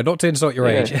lower side, not to insult your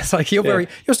age. It's like you're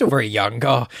still very young.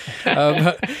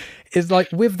 It's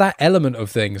like with that element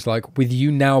of things, like with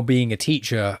you now being a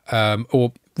teacher,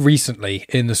 or recently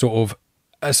in the sort of,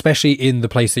 especially in the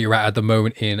place that you're at the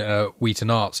moment in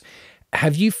Wheaton Arts,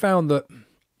 have you found that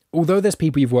although there's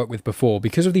people you've worked with before,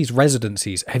 because of these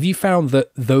residencies, have you found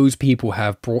that those people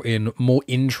have brought in more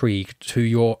intrigue to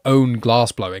your own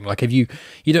glass blowing? Like, you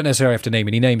don't necessarily have to name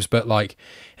any names, but like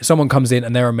if someone comes in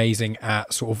and they're amazing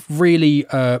at sort of really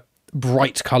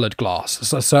bright colored glass,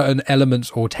 so certain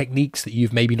elements or techniques that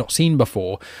you've maybe not seen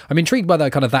before. I'm intrigued by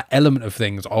that kind of that element of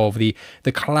things, of the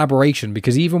collaboration,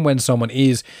 because even when someone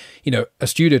is, a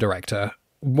studio director,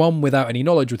 one without any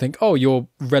knowledge would think, oh, you're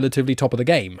relatively top of the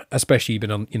game, especially you've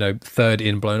been on, third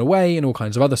in Blown Away and all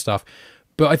kinds of other stuff.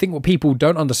 But I think what people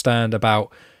don't understand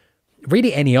about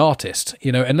really any artist,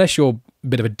 unless you're a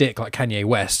bit of a dick like Kanye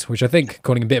West, which I think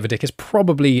calling him a bit of a dick is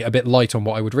probably a bit light on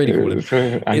what I would really call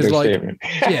him. Is like,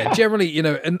 generally,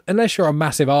 unless you're a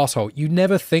massive asshole, you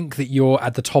never think that you're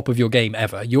at the top of your game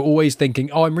ever. You're always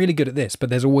thinking, oh, I'm really good at this, but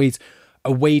there's always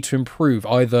a way to improve.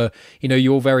 Either,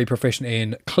 you're very proficient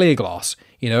in clear glass.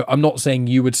 I'm not saying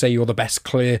you would say you're the best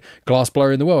clear glass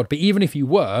blower in the world, but even if you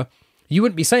were, you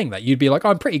wouldn't be saying that. You'd be like,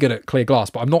 I'm pretty good at clear glass,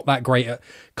 but I'm not that great at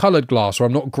colored glass, or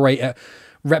I'm not great at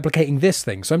replicating this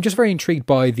thing. So I'm just very intrigued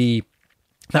by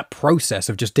that process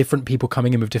of just different people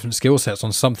coming in with different skill sets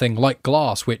on something like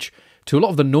glass, which to a lot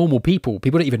of the normal people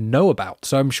don't even know about.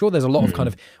 So I'm sure there's a lot of kind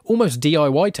of almost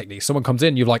DIY techniques. Someone comes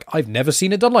in, you're like, I've never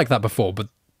seen it done like that before, but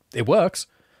it works.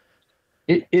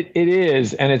 It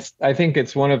is. And I think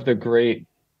it's one of the great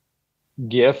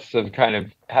gifts of kind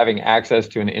of having access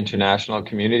to an international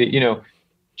community.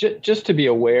 Just to be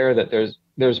aware that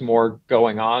there's more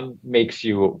going on makes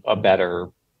you a better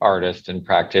artist and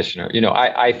practitioner.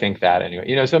 I think that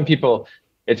anyway. Some people,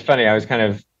 it's funny, I was kind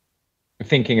of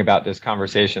thinking about this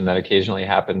conversation that occasionally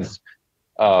happens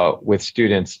with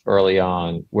students early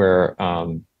on, where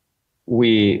I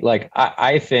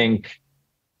think,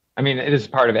 it is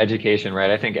part of education, right?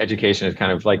 I think education is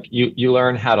kind of like you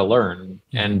learn how to learn.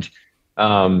 And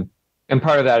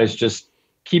part of that is just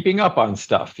keeping up on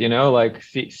stuff,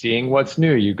 seeing what's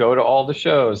new. You go to all the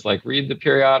shows, read the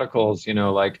periodicals,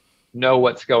 know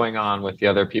what's going on with the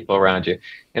other people around you.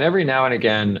 And every now and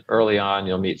again, early on,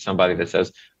 you'll meet somebody that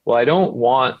says, well, I don't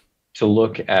want to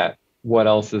look at what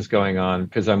else is going on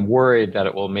because I'm worried that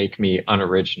it will make me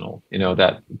unoriginal,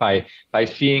 that by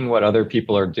seeing what other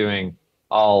people are doing,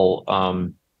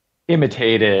 I'll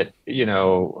imitate it,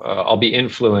 I'll be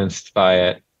influenced by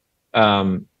it.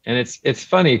 And it's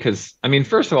funny because,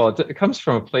 first of all, it comes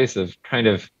from a place of kind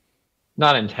of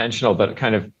not intentional, but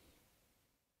kind of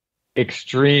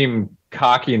extreme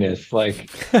cockiness. Like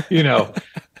you're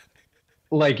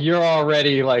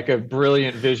already like a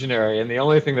brilliant visionary, and the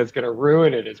only thing that's going to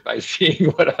ruin it is by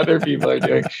seeing what other people are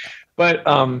doing. But,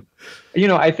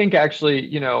 I think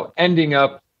actually, ending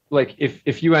up like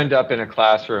if you end up in a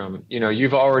classroom,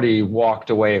 you've already walked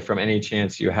away from any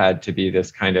chance you had to be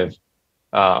this kind of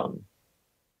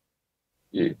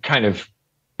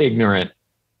ignorant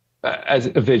as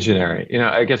a visionary.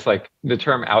 I guess like the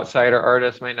term outsider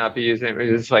artist might not be used.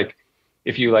 It's like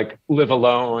if you live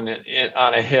alone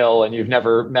on a hill and you've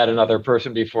never met another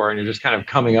person before, and you're just kind of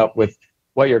coming up with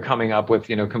what you're coming up with,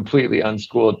 completely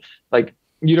unschooled. Like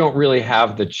you don't really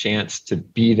have the chance to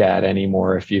be that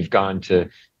anymore if you've gone to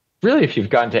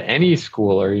any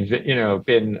school, or you've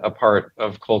been a part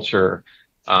of culture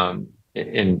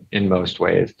in most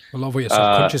ways. I love what your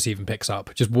subconscious even picks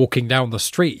up. Just walking down the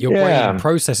street, your brain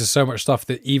processes so much stuff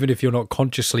that even if you're not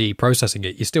consciously processing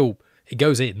it, it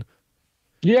goes in.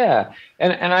 Yeah.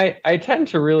 And I tend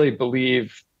to really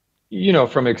believe,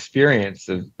 from experience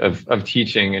of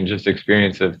teaching and just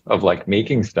experience of like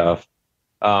making stuff,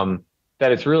 that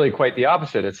it's really quite the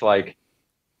opposite. It's like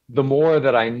the more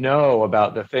that I know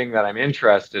about the thing that I'm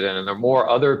interested in, and the more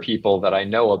other people that I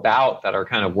know about that are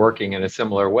kind of working in a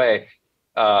similar way,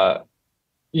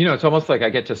 it's almost like I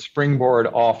get to springboard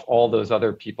off all those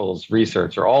other people's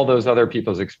research or all those other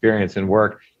people's experience and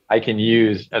work I can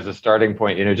use as a starting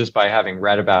point, just by having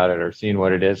read about it or seen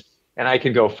what it is. And I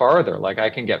can go farther, like I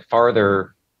can get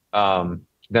farther than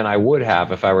I would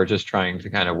have if I were just trying to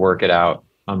kind of work it out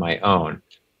on my own.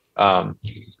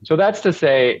 So that's to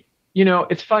say,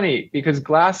 it's funny because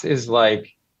glass is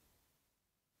like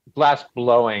glass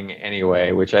blowing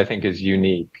anyway, which I think is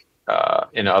unique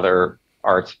in other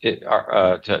arts,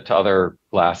 to other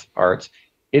glass arts.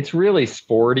 It's really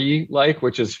sporty,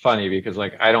 which is funny because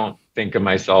I don't think of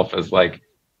myself as like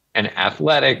an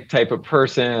athletic type of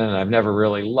person. And I've never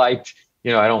really liked,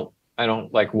 I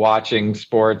don't like watching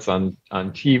sports on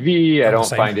TV. I don't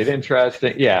find it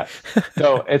interesting. Yeah.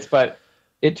 So but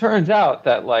it turns out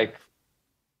that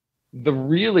the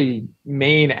really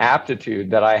main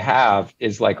aptitude that I have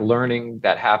is learning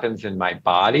that happens in my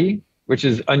body, which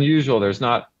is unusual. There's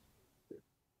not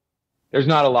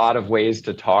a lot of ways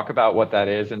to talk about what that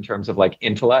is in terms of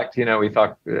intellect. We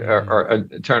talk or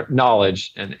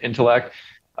knowledge and intellect,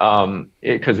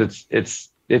 because it's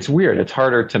weird. It's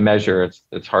harder to measure.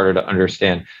 It's harder to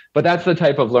understand. But that's the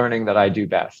type of learning that I do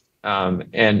best. And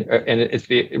it's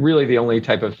really the only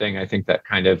type of thing I think that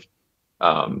kind of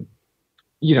um,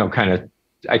 kind of,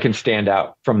 I can stand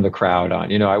out from the crowd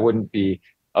on, I wouldn't be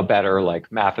a better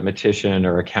like mathematician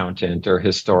or accountant or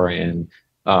historian.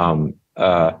 Um,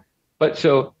 uh, but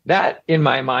so that in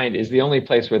my mind is the only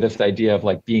place where this idea of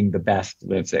like being the best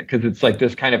lives it. Cause it's like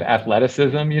this kind of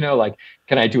athleticism, like,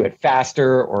 can I do it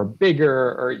faster or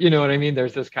bigger or, you know what I mean?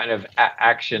 There's this kind of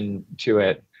action to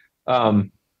it.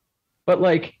 But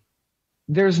like,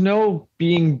 there's no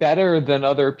being better than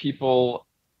other people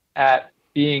at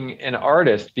being an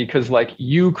artist because like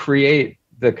you create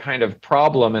the kind of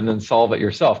problem and then solve it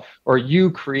yourself, or you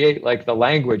create like the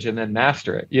language and then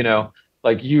master it,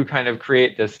 like you kind of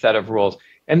create this set of rules.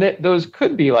 And those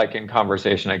could be like in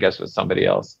conversation, I guess, with somebody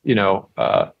else,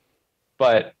 but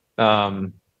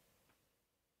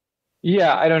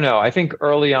yeah, I don't know. I think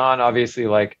early on, obviously,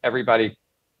 like everybody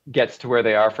gets to where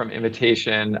they are from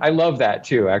imitation. I love that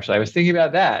too, actually. I was thinking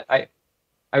about that.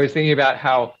 I was thinking about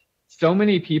how so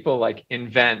many people like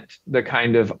invent the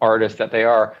kind of artist that they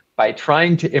are by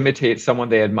trying to imitate someone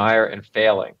they admire and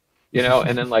failing,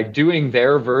 and then like doing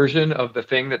their version of the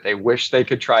thing that they wish they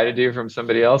could try to do from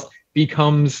somebody else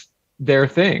becomes their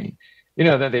thing.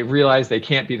 Then they realize they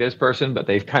can't be this person, but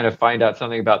they kind of find out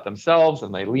something about themselves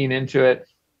and they lean into it.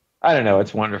 I don't know.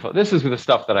 It's wonderful. This is the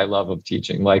stuff that I love of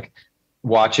teaching, like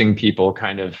watching people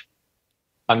kind of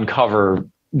uncover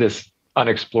this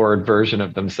unexplored version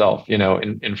of themselves,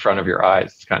 in front of your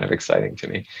eyes. It's kind of exciting to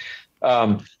me.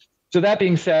 So that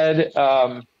being said,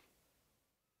 yeah,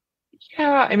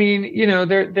 I mean,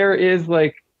 there is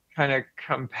like kind of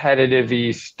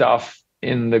competitive-y stuff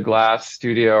in the glass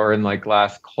studio or in like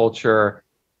glass culture.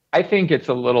 I think it's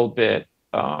a little bit,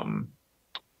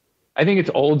 I think it's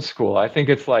old school. I think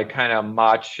it's like kind of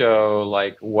macho,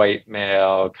 like white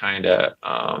male kind of,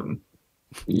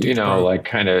 like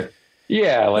kind of,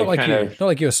 yeah, like kind of. Not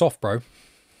like you're a soft bro.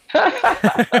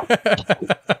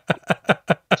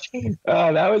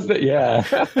 That was the, yeah.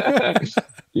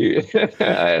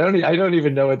 I don't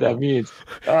even know what that means.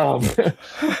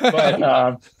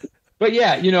 But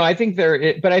yeah, I think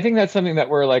but I think that's something that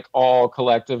we're like all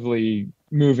collectively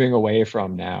moving away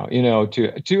from now,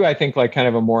 to I think like kind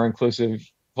of a more inclusive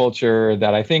culture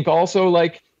that I think also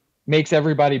like makes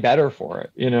everybody better for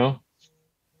it, So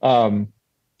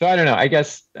I don't know, I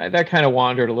guess that kind of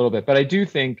wandered a little bit, but I do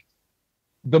think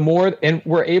the more, and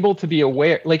we're able to be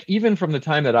aware, like even from the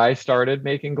time that I started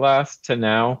making glass to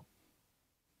now,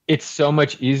 it's so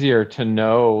much easier to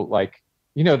know, like,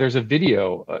 there's a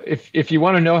video. If you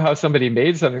want to know how somebody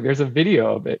made something, there's a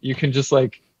video of it. You can just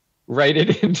like write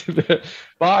it into the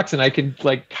box and I can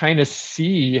like kind of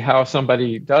see how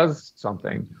somebody does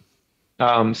something.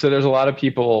 So there's a lot of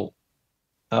people,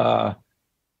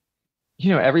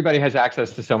 everybody has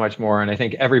access to so much more. And I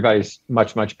think everybody's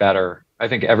much, much better. I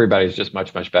think everybody's just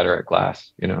much, much better at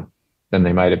glass, than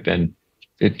they might have been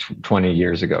 20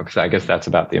 years ago. Cause I guess that's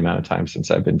about the amount of time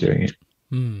since I've been doing it.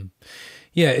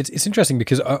 Yeah, it's interesting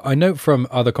because I know from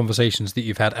other conversations that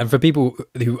you've had, and for people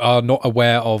who are not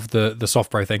aware of the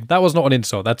soft bro thing, that was not an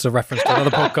insult. That's a reference to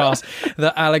another podcast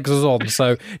that Alex was on.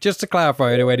 So just to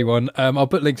clarify to anyone, I'll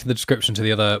put links in the description to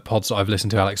the other pods that I've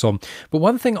listened to Alex on. But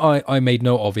one thing I made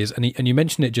note of is, and you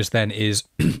mentioned it just then, is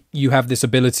you have this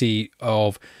ability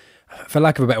of, for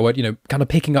lack of a better word, kind of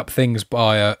picking up things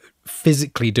by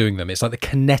physically doing them. It's like the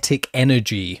kinetic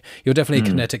energy. You're definitely a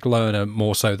kinetic learner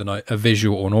more so than a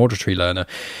visual or an auditory learner.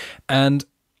 And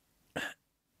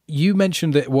you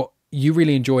mentioned that what you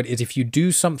really enjoyed is if you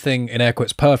do something in air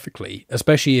quotes perfectly,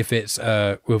 especially if it's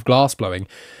with glass blowing,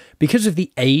 because of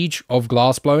the age of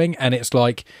glass blowing, and it's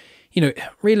like,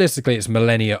 realistically it's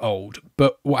millennia old,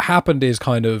 but what happened is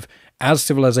kind of as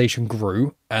civilization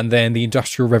grew and then the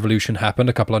Industrial Revolution happened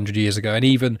a couple hundred years ago, and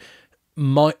even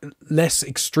less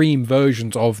extreme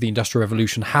versions of the Industrial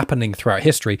Revolution happening throughout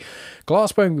history,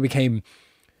 glassblowing became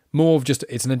more of just,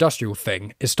 it's an industrial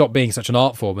thing. It stopped being such an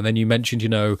art form. And then you mentioned,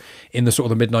 in the sort of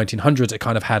the mid-1900s, it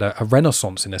kind of had a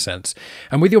renaissance in a sense.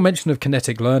 And with your mention of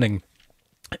kinetic learning,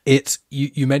 it's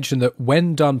you mentioned that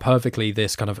when done perfectly,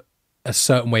 this kind of a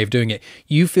certain way of doing it,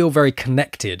 you feel very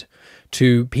connected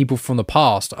to people from the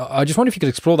past. I just wonder if you could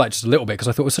explore that just a little bit, because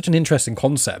I thought it was such an interesting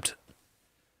concept.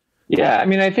 Yeah, I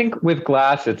mean, I think with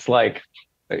glass, it's like,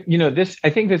 I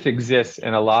think this exists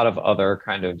in a lot of other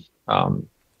kind of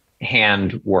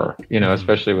hand work,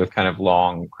 especially with kind of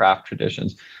long craft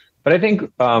traditions. But I think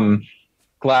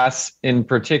glass in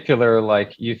particular,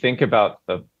 like you think about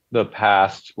the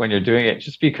past when you're doing it,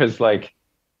 just because like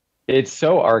it's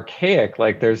so archaic,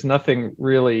 like there's nothing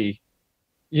really,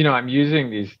 I'm using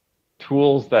these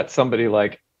tools that somebody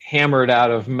like hammered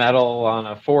out of metal on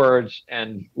a forge,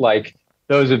 and like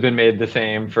those have been made the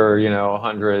same for,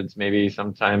 hundreds, maybe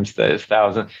sometimes there's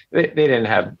thousands. They didn't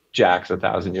have jacks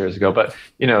 1,000 years ago, but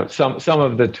some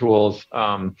of the tools.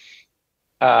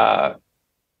 Uh,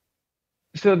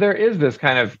 so there is this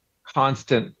kind of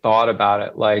constant thought about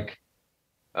it, like,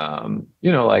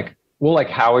 like, well, like,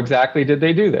 how exactly did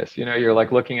they do this? You're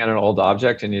like looking at an old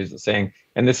object and you're saying,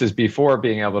 and this is before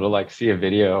being able to like see a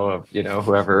video of,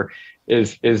 whoever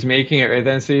is making it. And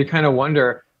then so you kind of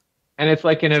wonder, and it's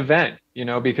like an event,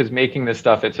 because making this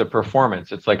stuff, it's a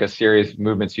performance. It's like a series of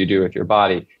movements you do with your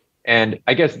body. And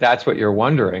I guess that's what you're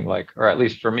wondering, like, or at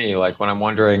least for me, like when I'm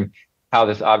wondering how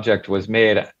this object was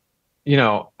made,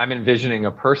 I'm envisioning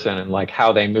a person and like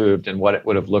how they moved and what it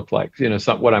would have looked like,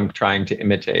 what I'm trying to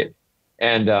imitate.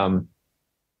 And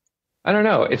I don't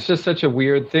know, it's just such a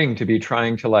weird thing to be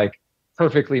trying to like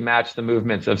perfectly match the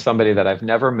movements of somebody that I've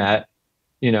never met,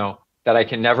 that I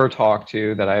can never talk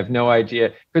to, that I have no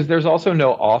idea, because there's also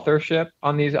no authorship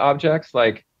on these objects.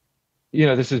 Like,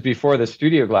 this is before the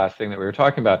studio glass thing that we were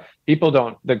talking about.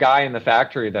 The guy in the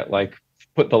factory that like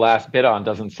put the last bit on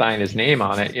doesn't sign his name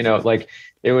on it, like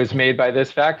it was made by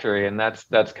this factory, and that's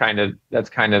kind of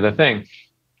the thing.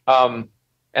 And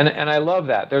I love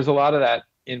that. There's a lot of that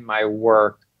in my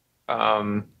work,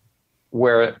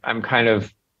 where I'm kind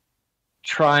of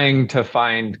trying to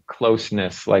find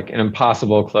closeness, like an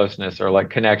impossible closeness or like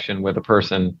connection with a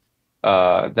person,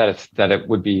 that it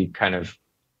would be kind of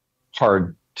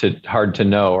hard to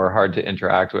know or hard to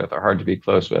interact with or hard to be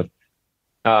close with.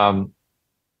 And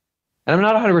I'm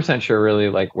not 100% sure really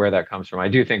like where that comes from. I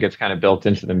do think it's kind of built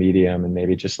into the medium, and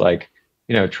maybe just like,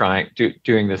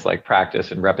 doing this like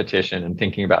practice and repetition and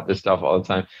thinking about this stuff all the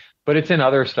time. But it's in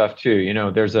other stuff too.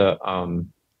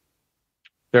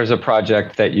 There's a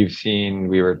project that you've seen,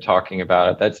 we were talking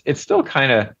about it. It's still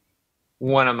kind of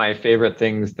one of my favorite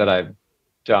things that I've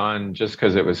done, just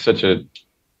because it was such a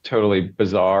totally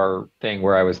bizarre thing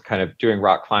where I was kind of doing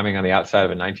rock climbing on the outside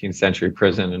of a 19th century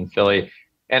prison in Philly.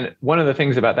 And one of the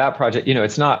things about that project,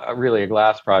 it's not really a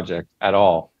glass project at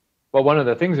all. But one of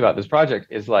the things about this project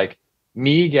is like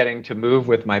me getting to move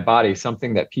with my body,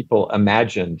 something that people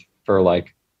imagined for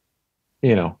like,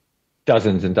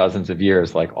 dozens and dozens of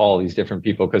years, like all these different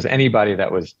people, because anybody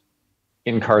that was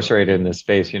incarcerated in this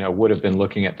space, would have been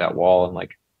looking at that wall and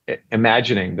like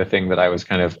imagining the thing that I was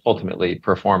kind of ultimately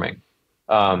performing.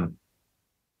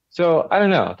 So I don't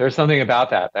know, there's something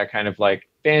about that kind of like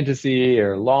fantasy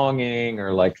or longing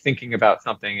or like thinking about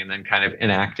something and then kind of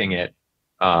enacting it.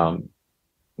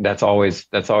 That's always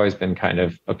been kind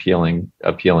of appealing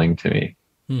to me.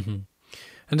 Mm-hmm.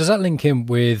 And does that link in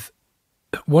with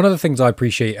one of the things I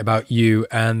appreciate about you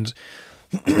and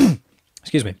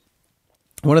excuse me,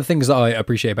 one of the things that I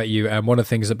appreciate about you, and one of the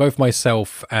things that both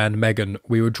myself and Megan,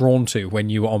 we were drawn to when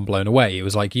you were on Blown Away, it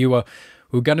was like we were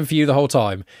gunning for you the whole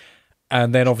time,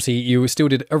 and then obviously you still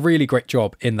did a really great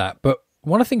job in that. But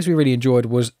one of the things we really enjoyed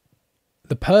was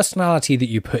the personality that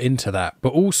you put into that,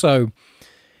 but also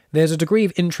there's a degree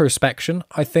of introspection,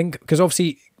 I think, because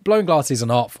obviously blowing glass is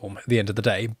an art form at the end of the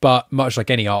day, but much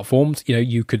like any art forms,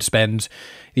 you could spend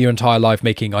your entire life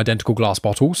making identical glass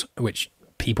bottles, which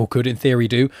people could in theory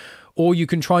do, or you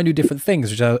can try and do different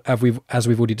things, which as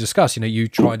we've already discussed, you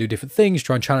try and do different things,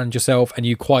 try and challenge yourself, and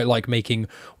you quite like making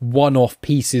one-off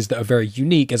pieces that are very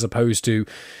unique as opposed to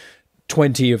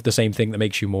 20 of the same thing that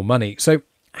makes you more money. So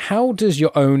how does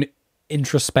your own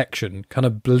introspection kind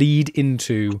of bleed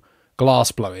into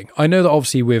glass blowing? I know that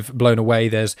obviously with Blown Away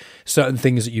there's certain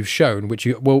things that you've shown which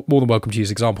you will more than welcome to use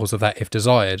examples of that if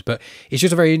desired, but it's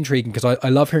just very intriguing because I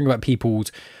love hearing about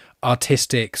people's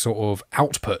artistic sort of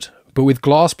output, but with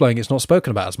glass blowing it's not spoken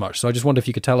about as much. So I just wonder if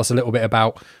you could tell us a little bit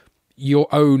about your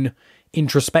own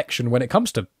introspection when it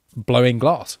comes to blowing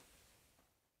glass.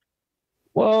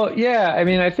 Well, yeah, I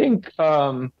mean, I think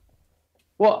I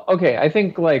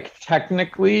think like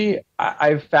technically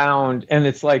I've found, and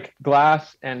it's like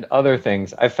glass and other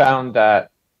things, I found that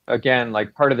again,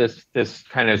 like part of this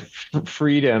kind of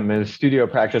freedom and studio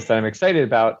practice that I'm excited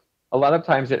about, a lot of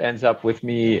times it ends up with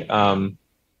me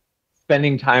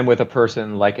spending time with a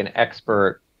person like an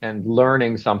expert and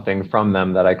learning something from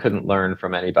them that I couldn't learn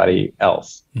from anybody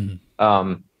else.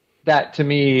 Mm-hmm. That to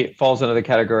me falls into the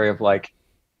category of like,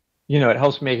 it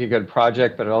helps make a good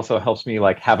project, but it also helps me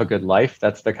like have a good life.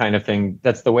 That's the kind of thing,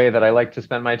 that's the way that I like to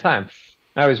spend my time.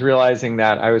 I was realizing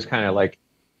that I was kind of like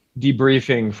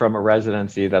debriefing from a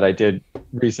residency that I did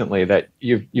recently that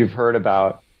you've heard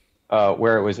about,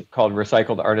 where it was called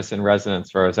Recycled Artisan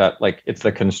Residence, where I was at like, it's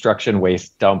the construction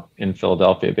waste dump in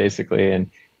Philadelphia, basically.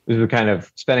 And we were kind of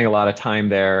spending a lot of time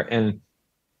there. And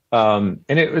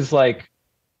it was like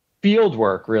field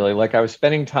work, really. Like I was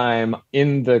spending time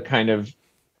in the kind of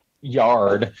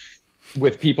yard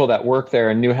with people that work there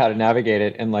and knew how to navigate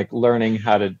it, and like learning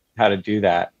how to do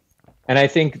that. And I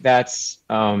think that's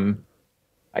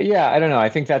yeah, I don't know. I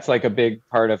think that's like a big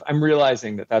part of, I'm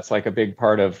realizing that that's like a big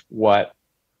part of what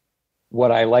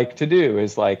I like to do,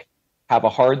 is like have a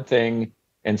hard thing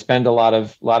and spend a lot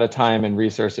of time and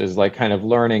resources like kind of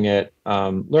learning it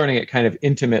kind of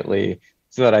intimately,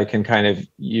 so that I can kind of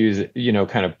use it, you know,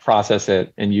 kind of process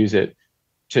it and use it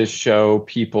to show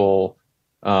people,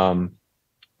 I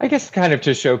guess kind of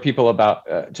to show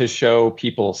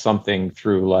people something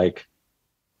through like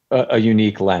a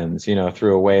unique lens, you know,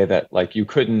 through a way that like you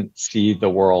couldn't see the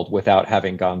world without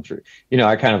having gone through, you know,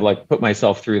 I kind of like put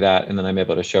myself through that, and then I'm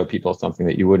able to show people something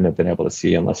that you wouldn't have been able to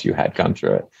see unless you had gone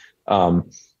through it.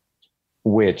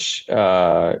 Which, you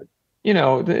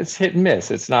know, it's hit and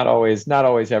miss. It's not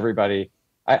always everybody.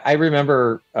 I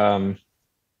remember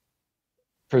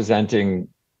presenting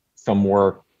some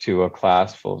work to a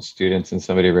class full of students, and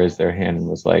somebody raised their hand and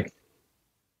was like,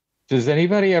 does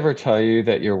anybody ever tell you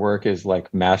that your work is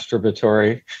like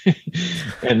masturbatory?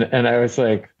 and I was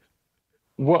like,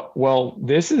 what? Well,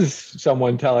 this is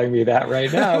someone telling me that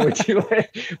right now. Would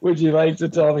you like to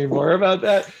tell me more about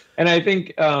that? And I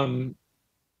think,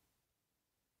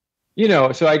 you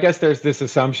know, so I guess there's this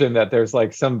assumption that there's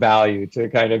like some value to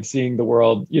kind of seeing the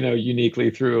world, you know, uniquely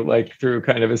through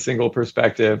kind of a single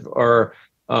perspective, or,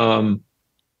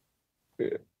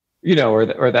 you know,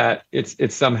 or that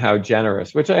it's somehow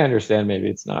generous, which I understand maybe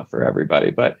it's not for everybody,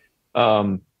 but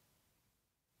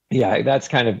yeah, that's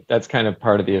kind of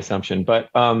part of the assumption. But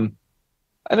I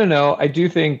don't know. I do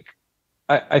think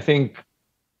I think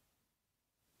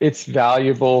it's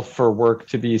valuable for work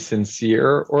to be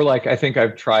sincere, or like I think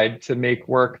I've tried to make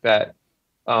work that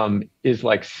is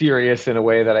like serious in a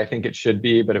way that I think it should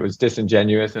be, but it was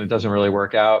disingenuous and it doesn't really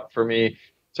work out for me.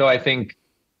 So I think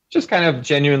just kind of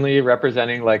genuinely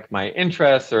representing like my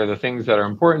interests or the things that are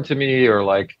important to me, or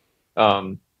like,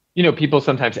 you know, people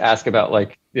sometimes ask about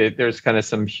like, there's kind of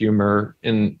some humor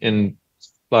in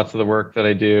lots of the work that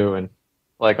I do. And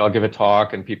like, I'll give a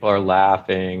talk and people are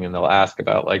laughing and they'll ask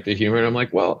about like the humor. And I'm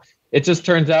like, well, it just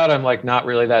turns out I'm like not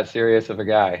really that serious of a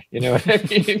guy. You know what I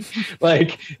mean?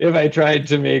 Like if I tried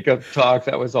to make a talk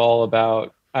that was all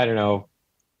about, I don't know,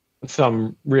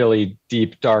 some really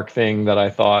deep, dark thing that I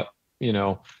thought, you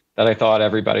know, that I thought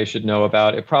everybody should know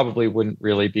about, it probably wouldn't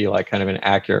really be like kind of an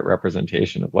accurate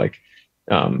representation of like,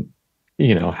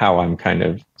 you know, how I'm kind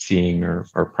of seeing or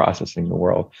processing the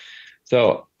world.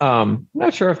 So I'm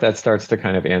not sure if that starts to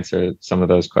kind of answer some of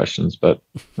those questions, but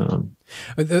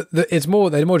they're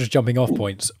more just jumping off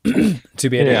points to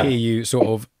be able to hear you sort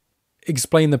of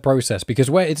explain the process, because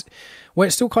where it's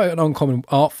still quite an uncommon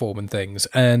art form and things,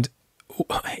 and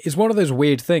it's one of those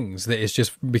weird things that is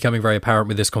just becoming very apparent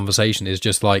with this conversation, is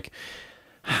just like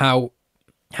how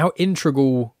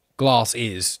integral glass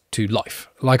is to life.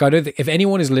 Like, I don't think if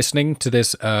anyone is listening to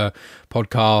this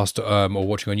podcast or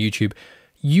watching on YouTube,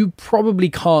 you probably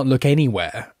can't look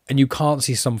anywhere and you can't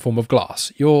see some form of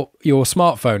glass. Your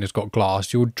smartphone has got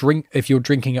glass. If you're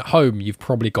drinking at home, you've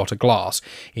probably got a glass.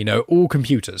 You know, all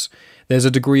computers, there's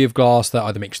a degree of glass that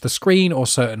either makes the screen or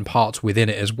certain parts within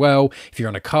it as well. If you're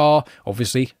in a car,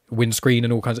 obviously windscreen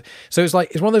and all kinds of. So it's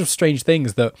like, it's one of those strange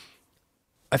things that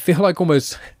I feel like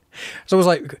almost. So it was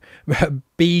like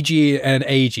BG and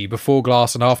AG, before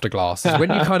glass and after glass, is when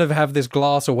you kind of have this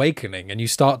glass awakening and you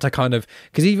start to kind of,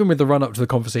 because even with the run up to the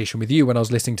conversation with you, when I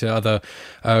was listening to other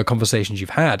conversations you've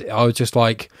had, I was just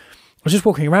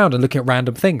walking around and looking at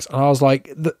random things, and I was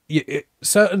like,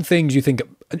 certain things you think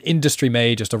an industry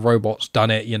made, just a robot's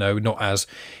done it, you know, not as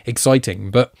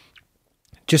exciting, but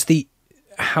just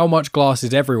how much glass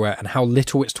is everywhere and how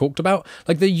little it's talked about.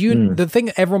 Like the thing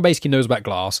that everyone basically knows about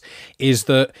glass is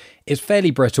that it's fairly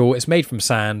brittle, it's made from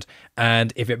sand,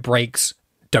 and if it breaks,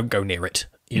 don't go near it.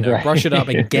 You know, brush it up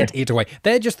and get it away.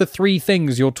 They're just the three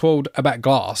things you're told about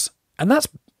glass, and that's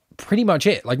pretty much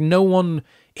it. Like, no one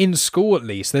in school, at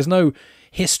least, there's no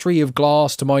history of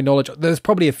glass to my knowledge. There's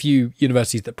probably a few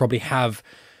universities that probably have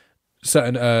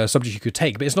certain subjects you could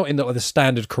take, but it's not in the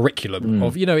standard curriculum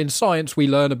of, you know, in science we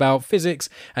learn about physics,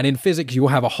 and in physics you'll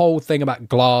have a whole thing about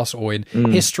glass, or in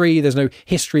history there's no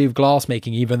history of glass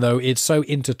making, even though it's so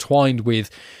intertwined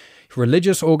with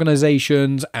religious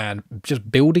organizations and just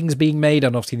buildings being made,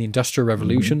 and obviously the Industrial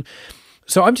Revolution.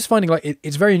 So I'm just finding like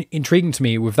it's very intriguing to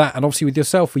me with that, and obviously with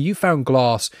yourself, where you found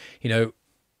glass, you know,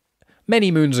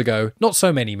 many moons ago, not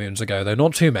so many moons ago though,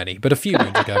 not too many, but a few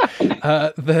moons ago,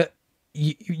 that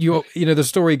you know, the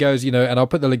story goes, you know, and I'll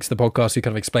put the links to the podcast to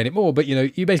kind of explain it more, but, you know,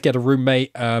 you basically had a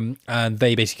roommate and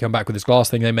they basically come back with this glass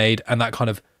thing they made, and that kind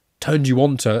of turned you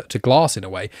on to glass in a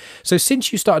way. So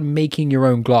since you started making your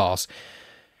own glass,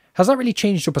 has that really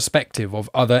changed your perspective of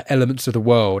other elements of the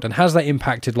world? And has that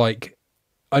impacted, like,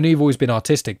 I know you've always been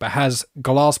artistic, but has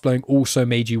glassblowing also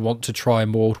made you want to try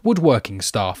more woodworking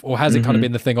stuff? Or has it kind of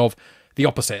been the thing of the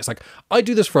opposite? It's like, I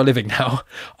do this for a living now.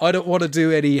 I don't want to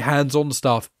do any hands-on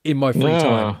stuff in my free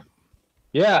time.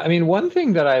 Yeah, I mean, one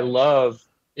thing that I love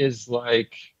is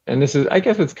like, and this is, I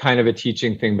guess it's kind of a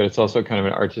teaching thing, but it's also kind of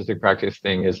an artistic practice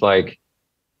thing, is like,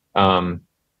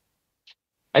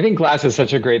 I think glass is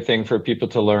such a great thing for people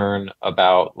to learn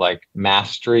about, like,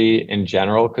 mastery in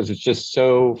general, because it's just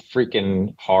so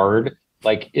freaking hard.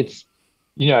 Like, it's,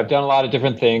 I've done a lot of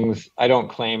different things. I don't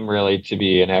claim really to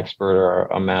be an expert or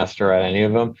a master at any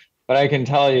of them, but I can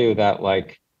tell you that,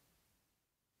 like,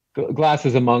 glass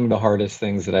is among the hardest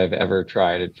things that I've ever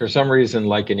tried. For some reason,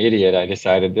 like an idiot, I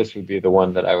decided this would be the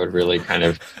one that I would really kind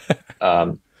of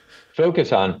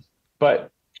focus on.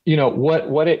 But,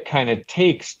 what it kind of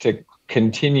takes to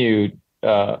continue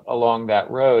along that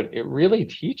road, it really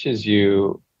teaches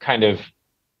you kind of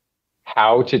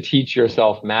how to teach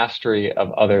yourself mastery of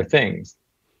other things.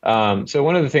 So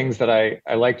one of the things that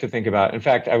I like to think about, in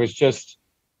fact, I was just,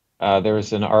 there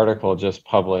was an article just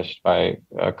published by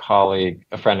a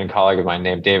friend and colleague of mine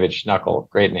named David Schnuckel,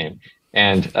 great name,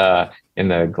 and in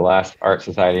the Glass Art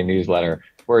Society newsletter,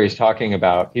 where he's talking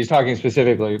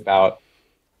specifically about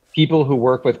people who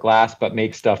work with glass but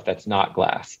make stuff that's not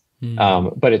glass.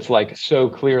 But it's like so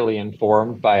clearly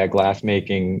informed by a glass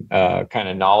making kind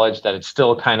of knowledge that it's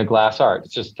still kind of glass art.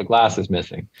 It's just the glass is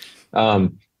missing.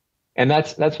 And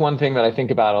that's one thing that I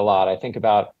think about a lot. I think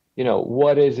about,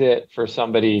 what is it for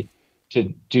somebody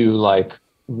to do like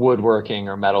woodworking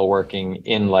or metalworking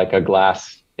in like a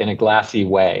glassy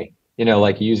way,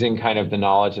 like using kind of the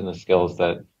knowledge and the skills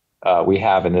that we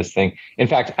have in this thing. In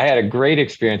fact, I had a great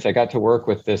experience. I got to work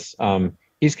with this.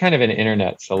 He's kind of an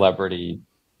internet celebrity,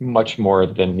 much more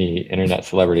than me, internet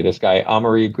celebrity. This guy,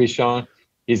 Amaury Guichon,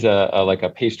 he's like a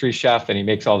pastry chef, and he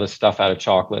makes all this stuff out of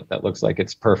chocolate that looks like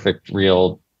it's perfect,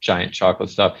 real giant chocolate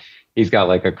stuff. He's got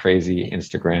like a crazy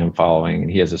Instagram following,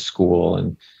 and he has a school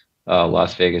in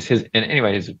Las Vegas. He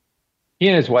and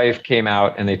his wife came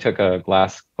out and they took a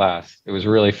glass class. It was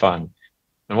really fun.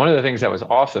 And one of the things that was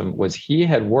awesome was he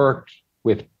had worked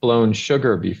with blown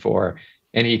sugar before,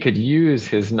 and he could use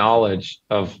his knowledge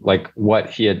of like what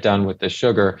he had done with the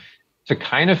sugar to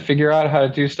kind of figure out how to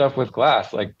do stuff with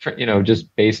glass, like,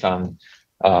 just based on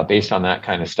that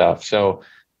kind of stuff. So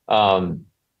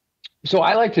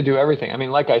I like to do everything. I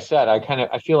mean, like I said,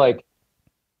 I feel like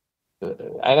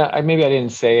maybe I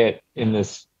didn't say it in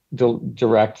this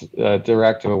direct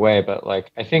of a way, but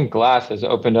like, I think glass has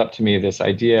opened up to me this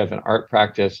idea of an art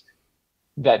practice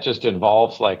that just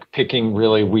involves like picking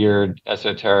really weird,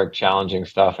 esoteric, challenging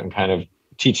stuff and kind of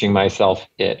teaching myself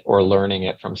it or learning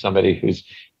it from somebody who's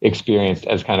experienced,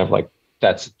 as kind of like,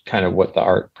 that's kind of what the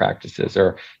art practice is.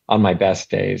 Or on my best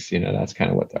days, that's kind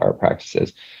of what the art practice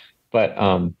is. But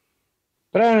I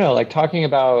don't know, like talking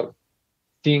about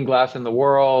seeing glass in the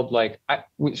world, like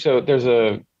so there's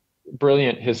a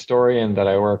brilliant historian that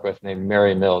I work with named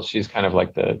Mary Mills. She's kind of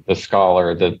like the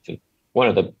scholar, one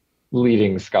of the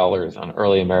leading scholars on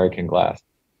early American glass.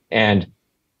 And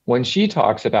when she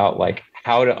talks about like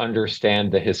how to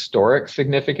understand the historic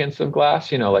significance of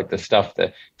glass, like the stuff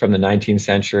that from the 19th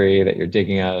century that you're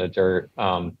digging out of the dirt,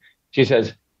 she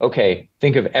says, okay,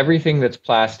 think of everything that's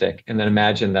plastic and then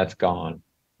imagine that's gone,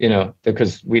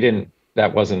 because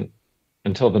that wasn't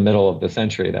until the middle of the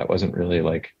century, that wasn't really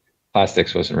like,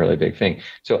 plastics wasn't really a big thing.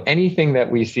 So anything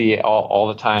that we see all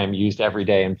the time used every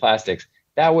day in plastics,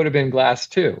 that would have been glass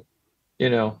too.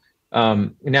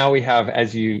 Now we have,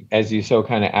 as you so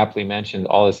kind of aptly mentioned,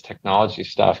 all this technology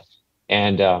stuff.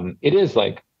 And it is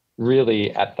like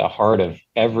really at the heart of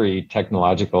every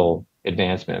technological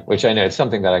advancement, which I know it's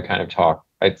something that I kind of talk.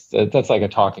 That's like a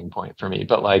talking point for me,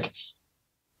 but like,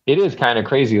 it is kind of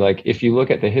crazy. Like if you look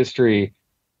at the history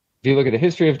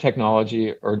of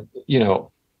technology, or,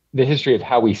 the history of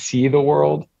how we see the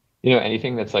world,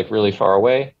 anything that's like really far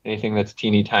away, anything that's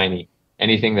teeny tiny,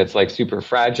 anything that's like super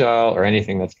fragile, or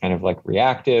anything that's kind of like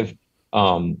reactive.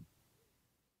 That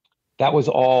was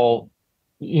all,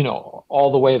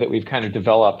 all the way that we've kind of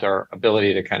developed our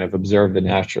ability to kind of observe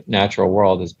the natural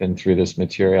world has been through this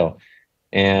material.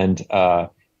 And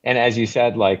as you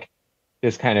said, like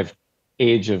this kind of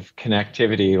age of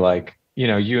connectivity, like,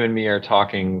 you and me are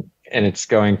talking and it's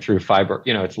going through fiber,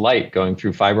 it's light going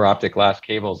through fiber optic glass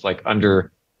cables, like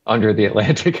under the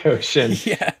Atlantic Ocean.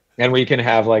 Yeah. And we can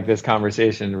have like this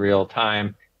conversation in real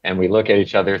time, and we look at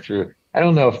each other through, I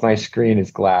don't know if my screen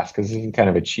is glass because this is kind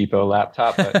of a cheapo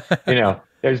laptop, but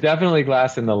there's definitely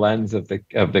glass in the lens of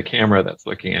the camera that's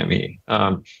looking at me.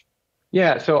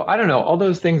 Yeah. So I don't know, all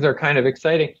those things are kind of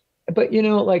exciting. but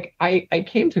like I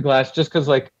came to glass just because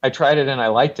like I tried it and I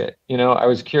liked it. I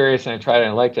was curious and I tried it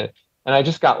and I liked it. And I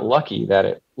just got lucky that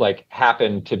it like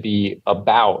happened to be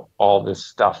about all this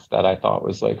stuff that I thought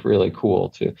was like really cool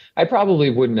too. I probably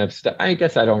wouldn't have I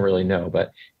guess I don't really know,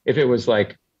 but if it was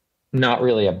like not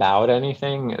really about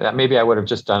anything, that maybe I would have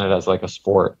just done it as like a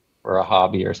sport or a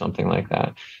hobby or something like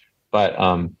that. But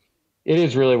it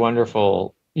is really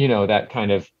wonderful, that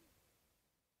kind of,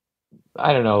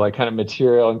 I don't know, like kind of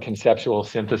material and conceptual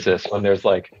synthesis when there's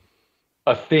like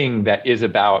a thing that is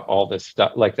about all this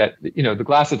stuff, like that, the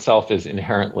glass itself is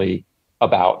inherently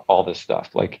about all this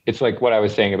stuff. Like it's like what I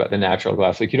was saying about the natural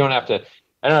glass. Like I don't have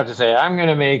to say, I'm going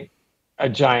to make a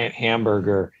giant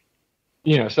hamburger.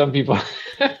 Some people,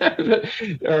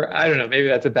 or I don't know, maybe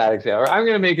that's a bad example. Or I'm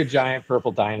going to make a giant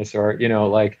purple dinosaur,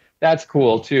 like that's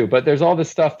cool too. But there's all this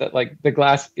stuff that like the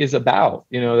glass is about,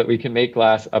 that we can make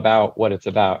glass about what it's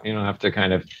about. You don't have to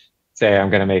kind of say, I'm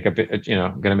going to make I'm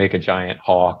going to make a giant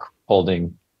hawk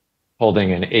holding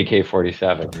an AK-47,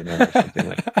 or something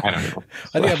like that. I don't know. I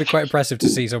think that'd be quite impressive to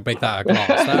see someone make that out of glass.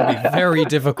 That would be very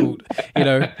difficult.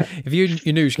 If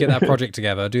you knew you should get that project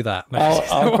together, do that.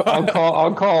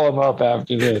 I'll call him up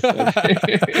after this.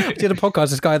 Did a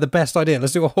podcast. This guy had the best idea.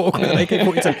 Let's do a hawk with an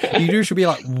AK-47. You knew should be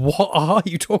like, what are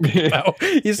you talking about?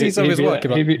 You see some of his work.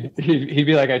 He'd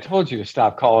be like, I told you to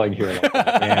stop calling here. Like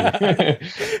that,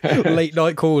 man. Late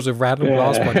night calls of random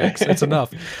glass projects. It's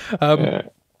enough.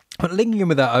 But linking in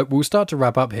with that, we'll start to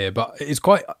wrap up here. But it's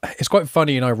quite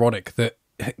funny and ironic that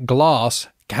glass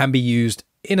can be used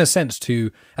in a sense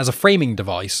as a framing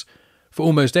device for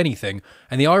almost anything.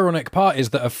 And the ironic part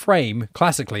is that a frame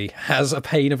classically has a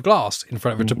pane of glass in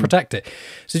front of it to protect it.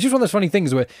 So it's just one of those funny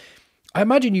things where I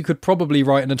imagine you could probably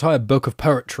write an entire book of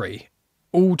poetry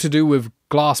all to do with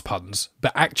glass puns,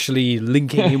 but actually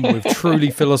linking in with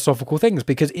truly philosophical things,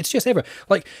 because it's just everywhere.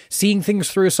 Like seeing things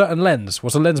through a certain lens.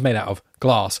 What's a lens made out of?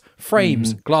 Glass.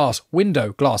 Frames, glass.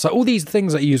 Window, glass. Like all these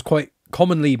things that you use quite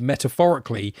commonly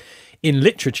metaphorically in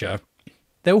literature,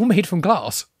 they're all made from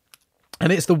glass.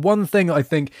 And it's the one thing I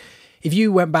think, if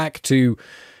you went back to,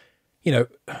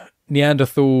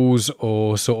 Neanderthals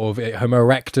or sort of Homo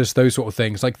erectus, those sort of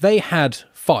things, like they had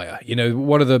fire.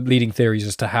 One of the leading theories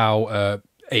as to how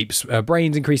apes'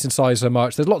 brains increase in size so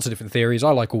much. There's lots of different theories.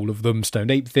 I like all of them. Stoned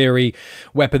ape theory,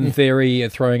 weapon theory,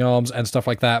 throwing arms and stuff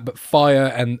like that. But fire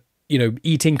and,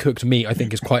 eating cooked meat, I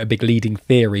think is quite a big leading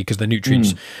theory because the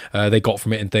nutrients they got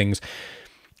from it and things.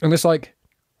 And it's like,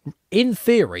 in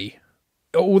theory,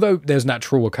 although there's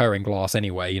natural occurring glass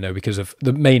anyway, because of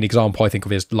the main example I think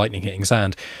of is lightning hitting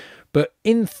sand. But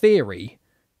in theory,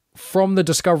 from the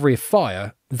discovery of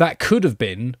fire, that could have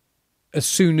been as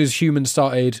soon as humans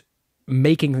started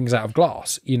making things out of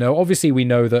glass. Obviously we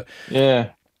know that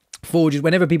forges,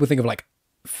 whenever people think of like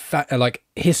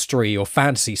history or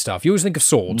fantasy stuff, you always think of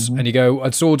swords and you go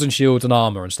swords and shields and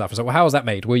armor and stuff. It's like, well, how is that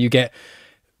made? Well, you get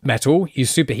metal, you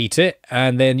superheat it,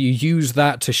 and then you use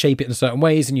that to shape it in certain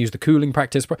ways and use the cooling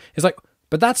practice. It's like,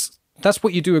 but that's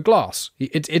what you do with glass.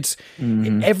 It's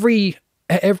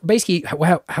basically,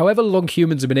 however long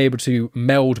humans have been able to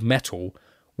meld metal,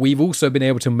 we've also been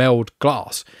able to meld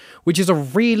glass, which is a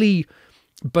really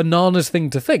bananas thing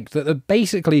to think, that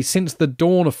basically since the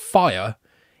dawn of fire,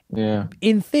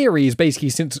 in theory, is basically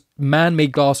since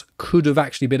man-made glass could have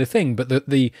actually been a thing. But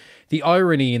the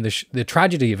irony and the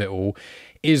tragedy of it all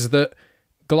is that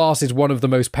glass is one of the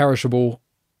most perishable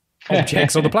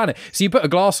objects on the planet. So you put a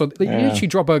glass on, you literally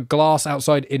drop a glass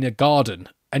outside in a garden,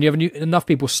 and you have enough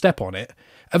people step on it,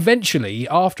 eventually,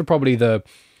 after probably the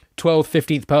 12th,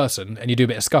 15th person, and you do a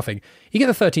bit of scuffing, you get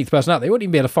the 13th person out, they won't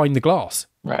even be able to find the glass.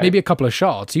 Right. Maybe a couple of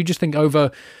shards. You just think over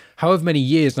however many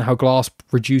years and how glass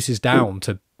reduces down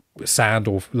to sand,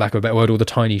 or lack of a better word, or the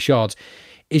tiny shards.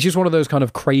 It's just one of those kind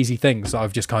of crazy things that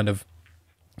I've just kind of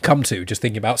come to, just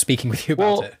thinking about speaking with you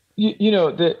about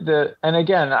it. And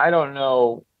again, I don't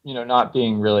know, not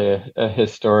being really a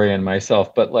historian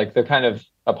myself, but like the kind of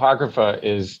Apocrypha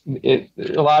a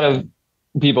lot of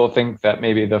people think that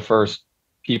maybe the first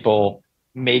people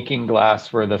making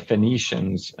glass were the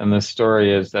Phoenicians, and the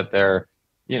story is that they're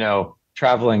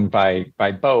traveling by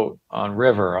boat on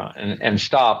river and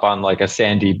stop on like a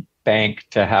sandy bank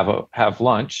to have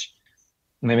lunch,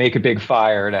 and they make a big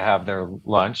fire to have their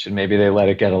lunch, and maybe they let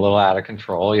it get a little out of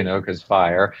control, because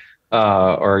fire,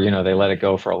 or they let it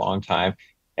go for a long time.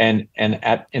 And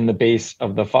in the base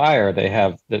of the fire, they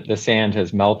have the sand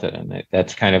has melted, and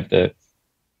that's kind of the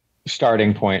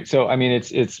starting point. So I mean,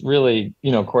 it's really,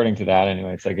 according to that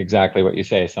anyway, it's like exactly what you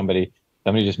say. Somebody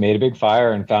just made a big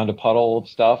fire and found a puddle of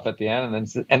stuff at the end,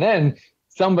 and then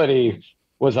somebody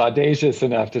was audacious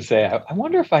enough to say, I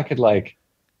wonder if I could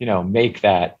make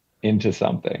that into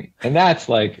something. And that's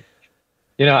like,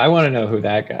 I want to know who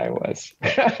that guy was.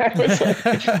 I was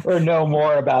like, or know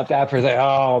more about that person. Like,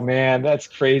 oh man, that's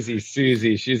crazy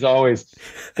Susie. She's always,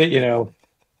 she's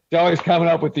always coming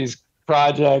up with these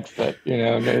projects that,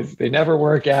 they never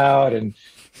work out. And,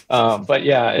 but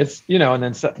yeah, it's, and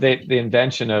then the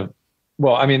invention of,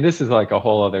 well, I mean, this is like a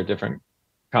whole other different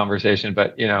conversation,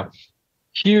 but,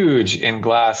 huge in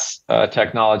glass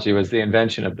technology was the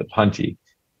invention of the punty.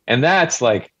 And that's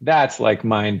like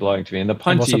mind blowing to me. And the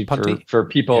punty, for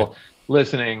people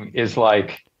listening is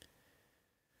like,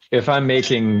 if I'm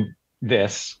making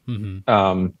this,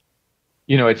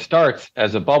 it starts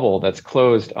as a bubble that's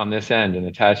closed on this end and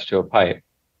attached to a pipe.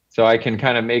 So I can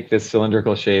kind of make this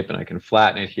cylindrical shape and I can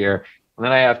flatten it here. And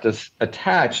then I have to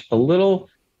attach a little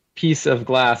piece of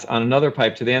glass on another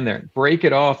pipe to the end there, break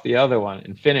it off the other one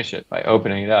and finish it by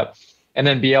opening it up, and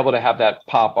then be able to have that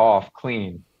pop off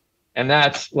clean. And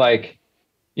that's like,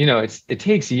 it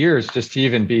takes years just to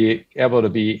even be able to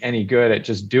be any good at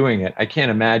just doing it. I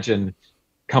can't imagine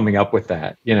coming up with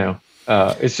that,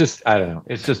 it's just, I don't know.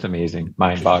 It's just amazing,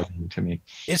 mind-boggling to me.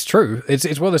 It's true. It's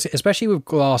one of those, especially with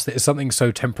glass, that is something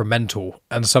so temperamental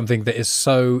and something that is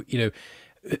so,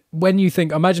 when you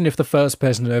think, imagine if the first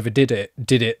person who ever did it,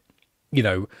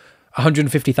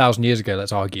 150,000 years ago,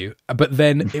 let's argue, but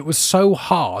then it was so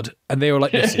hard and they were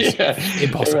like, this is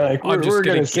impossible. Like, we're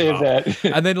going to save that.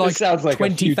 And then like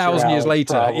 20,000 years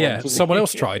later, someone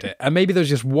else tried it. And maybe there's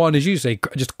just one, as you say,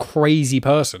 just crazy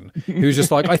person who's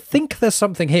just like, I think there's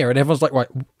something here. And everyone's like, right,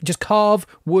 just carve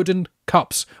wooden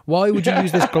cups. Why would you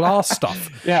use this glass stuff?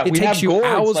 Yeah, it takes you gourds,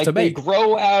 hours like to make. They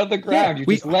grow out of the ground. You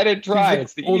just let it dry.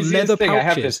 It's the easiest thing. I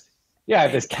have this. Yeah,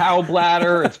 this cow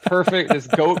bladder, it's perfect. This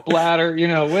goat bladder,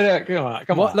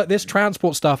 come on. Like this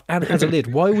transport stuff and has a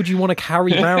lid. Why would you want to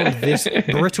carry around this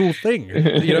brittle thing?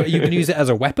 You can use it as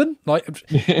a weapon. And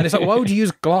it's like, why would you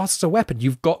use glass as a weapon?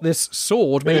 You've got this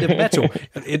sword made of metal.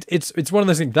 It's one of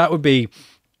those things that would be.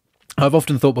 I've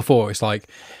often thought before. It's like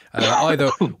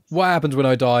either what happens when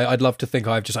I die. I'd love to think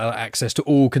I've just had access to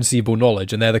all conceivable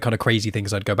knowledge, and they're the kind of crazy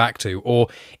things I'd go back to. Or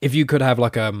if you could have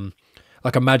like a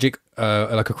magic,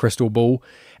 like a crystal ball,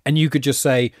 and you could just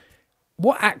say,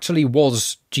 what actually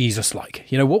was Jesus like?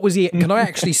 What was he? Can I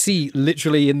actually see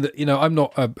literally in the, I'm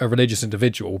not a religious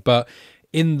individual, but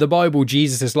in the Bible,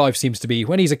 Jesus' life seems to be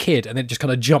when he's a kid and it just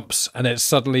kind of jumps and it's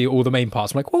suddenly all the main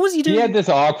parts. I'm like, what was he doing? He had this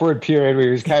awkward period where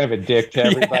he was kind of a dick to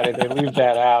everybody. They leave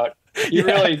that out. He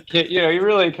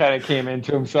really kind of came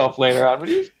into himself later on, but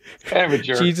he's kind of a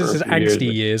jerk. Jesus'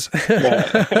 angsty years.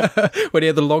 When he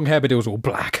had the long hair, but it was all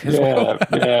black as well.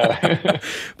 Yeah.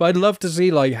 But I'd love to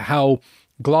see like how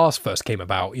glass first came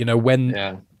about,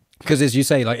 because as you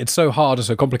say, like it's so hard and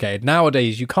so complicated.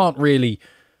 Nowadays, you can't really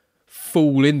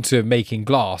fall into making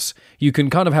glass. You can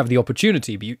kind of have the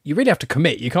opportunity, but you really have to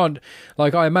commit. You can't,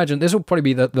 like, I imagine this will probably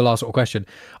be the last sort of question.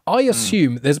 I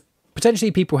assume there's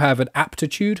potentially people have an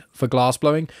aptitude for glass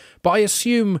blowing, but I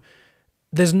assume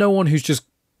there's no one who's just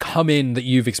come in that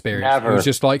you've experienced. Never. Who's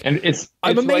just like, and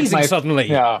I'm amazing like suddenly.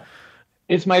 Yeah.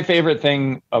 It's my favorite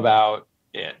thing about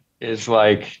it is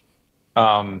like,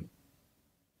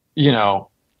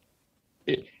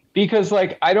 because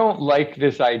like, I don't like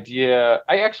this idea.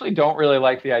 I actually don't really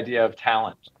like the idea of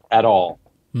talent at all.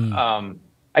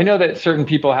 I know that certain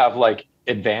people have like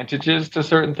advantages to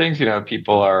certain things.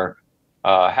 People are,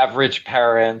 have rich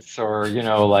parents or,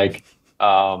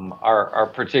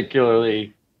 are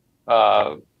particularly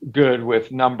good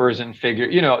with numbers and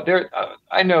figures.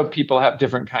 I know people have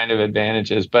different kind of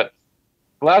advantages, but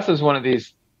glass is one of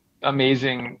these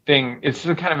amazing thing. It's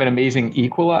kind of an amazing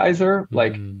equalizer.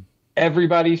 Like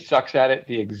everybody sucks at it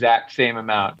the exact same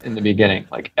amount in the beginning.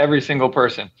 Like every single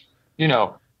person,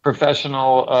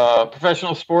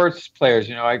 professional sports players.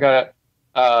 I got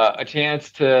a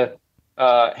chance to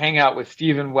hang out with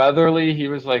Stephen Weatherly. He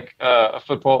was like a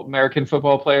American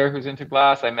football player who's into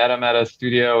glass. I met him at a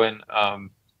studio in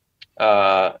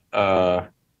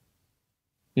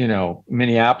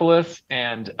Minneapolis,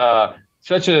 and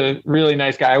such a really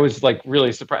nice guy. I was like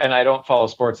really surprised, and I don't follow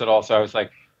sports at all, so I was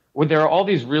like, well, there are all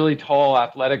these really tall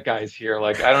athletic guys here.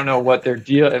 Like, I don't know what their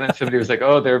deal. And then somebody was like,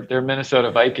 oh, they're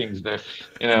Minnesota Vikings. They're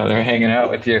hanging out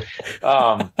with you.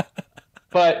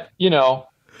 But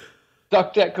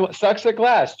sucks at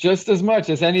glass just as much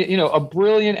as any, a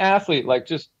brilliant athlete, like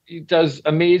just does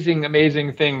amazing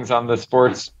things on the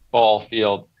sports ball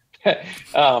field.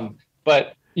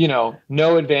 But,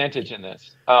 no advantage in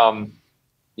this. I've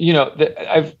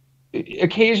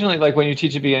occasionally, like when you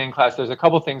teach a beginning class, there's a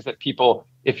couple things that people,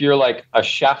 if you're like a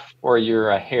chef or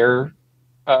you're a hair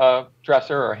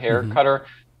dresser or hair cutter,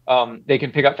 they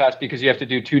can pick up fast because you have to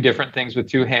do two different things with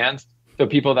two hands. So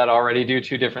people that already do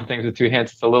two different things with two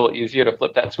hands, it's a little easier to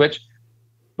flip that switch.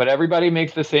 But everybody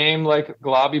makes the same like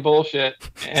globby bullshit.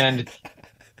 And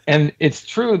it's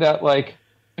true that like,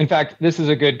 in fact, this is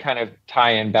a good kind of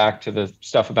tie-in back to the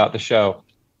stuff about the show.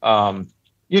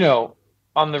 You know,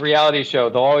 on the reality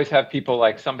show, they'll always have people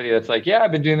like somebody that's like, yeah,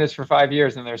 I've been doing this for 5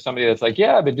 years. And there's somebody that's like,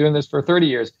 yeah, I've been doing this for 30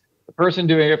 years. The person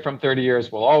doing it from 30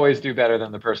 years will always do better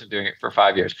than the person doing it for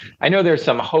 5 years. I know there's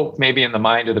some hope maybe in the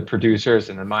mind of the producers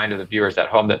and the mind of the viewers at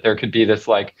home that there could be this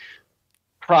like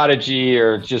prodigy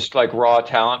or just like raw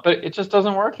talent, but it just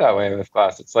doesn't work that way with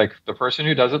glass. It's like the person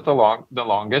who does it the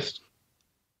longest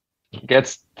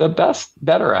gets the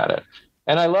better at it.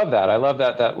 And I love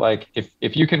that like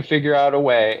if you can figure out a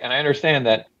way, and I understand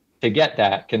that to get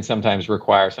that can sometimes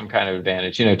require some kind of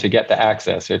advantage, you know, to get the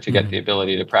access or to get the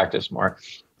ability to practice more.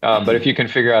 But if you can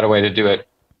figure out a way to do it,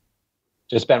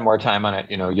 just spend more time on it,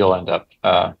 you know, you'll end up,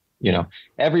 you know,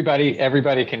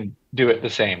 everybody can do it the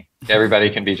same.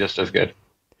 Everybody can be just as good.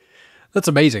 That's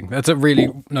amazing. That's a really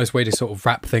nice way to sort of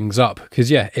wrap things up. Because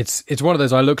yeah, it's one of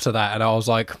those, I looked at that and I was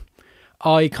like,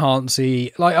 I can't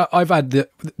see, like I've had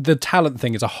the talent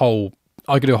thing as a whole.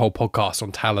 I could do a whole podcast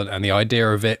on talent and the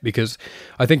idea of it, because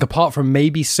I think apart from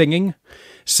maybe singing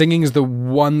is the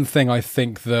one thing I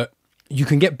think that you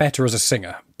can get better as a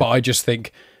singer. But I just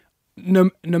think no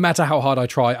matter how hard I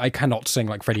try, I cannot sing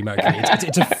like Freddie Mercury.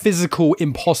 It's a physical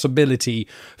impossibility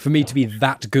for me to be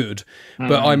that good.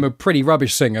 But I'm a pretty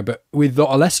rubbish singer. But with a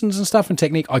lot of lessons and stuff and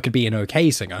technique, I could be an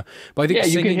okay singer. But I think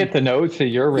you can hit the notes at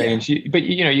your range. Yeah. But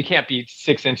you know, you can't be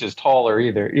 6 inches taller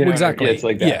either. You know, exactly. It's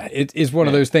like that. Yeah, it is one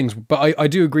of those things. But I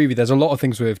do agree with you. There's a lot of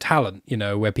things with talent, you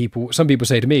know, where some people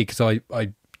say to me, because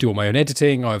I do all my own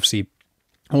editing, I obviously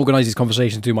organize these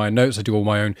conversations, do my own notes, I do all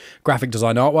my own graphic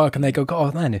design artwork, and they go,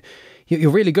 God, man,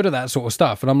 you're really good at that sort of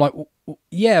stuff. And I'm like,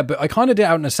 yeah, but I kind of did it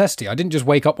out of necessity. I didn't just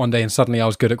wake up one day and suddenly I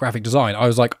was good at graphic design. I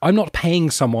was like, I'm not paying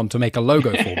someone to make a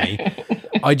logo for me.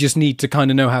 I just need to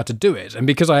kind of know how to do it. And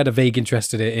because I had a vague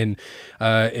interest in it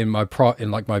I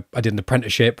did an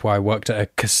apprenticeship where I worked at a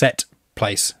cassette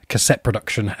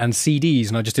production and CDs,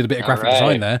 and I just did a bit of graphic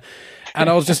design there. And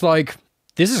I was just like,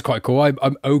 this is quite cool.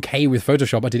 I'm okay with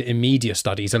Photoshop. I did it in media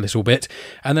studies a little bit.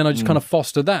 And then I just kind of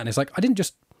fostered that. And it's like, I didn't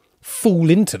just fall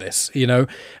into this, you know?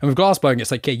 And with glassblowing, it's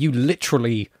like, yeah, you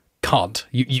literally can't.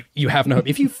 You have no hope.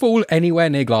 If you fall anywhere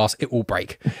near glass, it will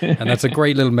break. And that's a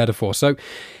great little metaphor. So,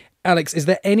 Alex, is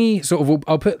there any sort of,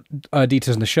 I'll put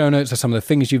details in the show notes of some of the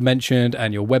things you've mentioned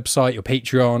and your website, your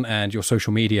Patreon, and your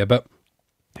social media, but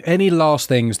any last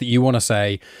things that you want to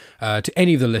say to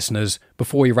any of the listeners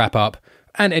before we wrap up?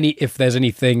 And if there's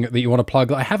anything that you want to plug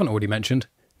that I haven't already mentioned,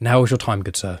 now is your time,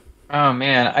 good sir. Oh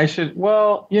man,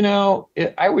 well, you know,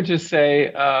 I would just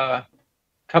say,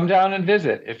 come down and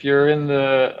visit. If you're in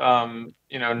the,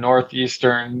 you know,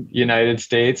 northeastern United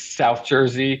States, South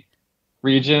Jersey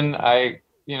region, I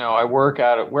work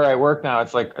out at where I work now.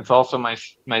 It's also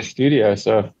my studio.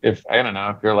 So if I don't know,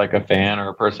 if you're like a fan or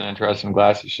a person interested in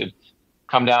glass, you should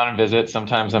come down and visit.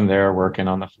 Sometimes I'm there working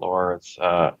on the floor.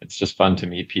 It's just fun to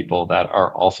meet people that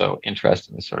are also interested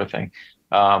in this sort of thing.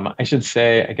 I should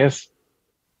say, I guess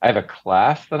I have a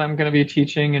class that I'm going to be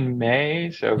teaching in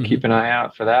May, so keep an eye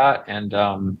out for that. And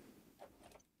I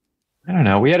don't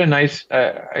know, we had a nice,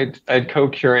 I'd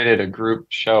co-curated a group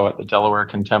show at the Delaware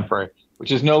Contemporary,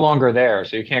 which is no longer there,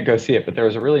 so you can't go see it, but there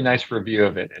was a really nice review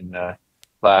of it in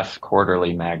Glass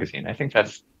Quarterly magazine. I think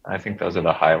those are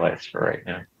the highlights for right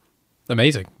now.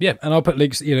 Amazing. Yeah. And I'll put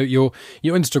links, you know, your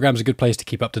Instagram's a good place to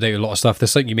keep up to date with a lot of stuff.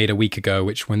 There's something you made a week ago,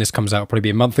 which when this comes out will probably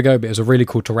be a month ago, but it was a really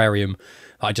cool terrarium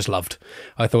I just loved.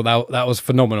 I thought that was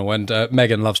phenomenal. And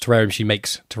Megan loves terrariums. She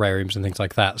makes terrariums and things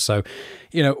like that. So,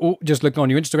 you know, just look on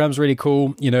your Instagram's really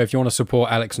cool. You know, if you want to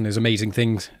support Alex and his amazing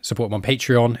things, support him on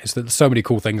Patreon. There's so many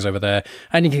cool things over there.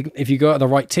 And if you go at the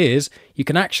right tiers, you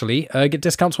can actually get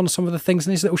discounts on some of the things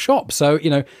in his little shop. So,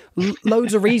 you know,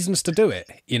 loads of reasons to do it,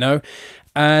 you know.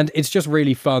 And it's just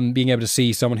really fun being able to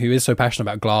see someone who is so passionate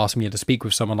about glass and be able to speak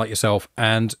with someone like yourself.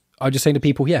 And I'm just saying to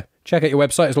people, yeah, check out your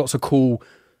website. There's lots of cool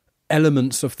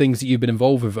elements of things that you've been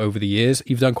involved with over the years.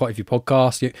 You've done quite a few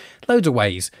podcasts, loads of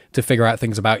ways to figure out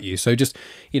things about you. So just,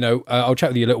 you know, I'll chat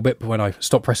with you a little bit when I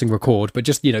stop pressing record. But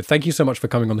just, you know, thank you so much for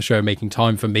coming on the show and making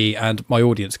time for me and my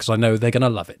audience, because I know they're going to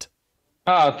love it.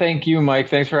 Oh, thank you, Mike.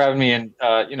 Thanks for having me. And,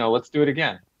 you know, let's do it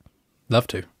again. Love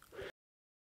to.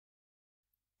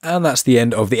 And that's the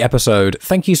end of the episode.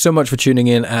 Thank you so much for tuning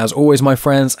in. As always, my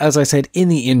friends, as I said in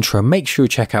the intro, make sure you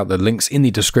check out the links in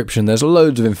the description. There's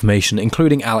loads of information,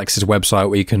 including Alex's website,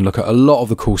 where you can look at a lot of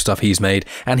the cool stuff he's made.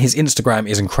 And his Instagram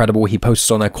is incredible. He posts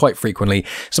on there quite frequently.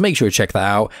 So make sure you check that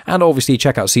out. And obviously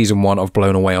check out season 1 of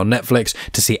Blown Away on Netflix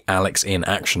to see Alex in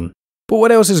action. But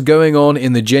what else is going on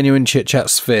in the genuine chit-chat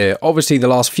sphere? Obviously, the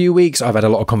last few weeks, I've had a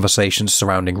lot of conversations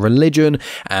surrounding religion,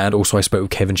 and also I spoke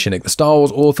with Kevin Shinnick, the Star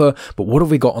Wars author, but what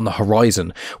have we got on the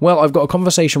horizon? Well, I've got a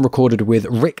conversation recorded with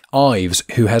Rick Ives,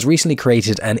 who has recently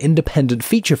created an independent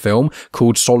feature film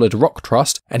called Solid Rock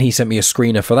Trust, and he sent me a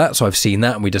screener for that, so I've seen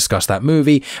that, and we discussed that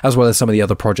movie, as well as some of the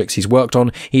other projects he's worked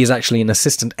on. He is actually an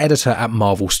assistant editor at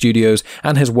Marvel Studios,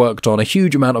 and has worked on a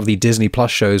huge amount of the Disney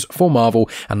Plus shows for Marvel,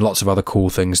 and lots of other cool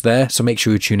things there, so make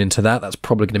sure you tune into that. That's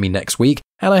probably going to be next week.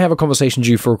 And I have a conversation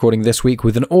due for recording this week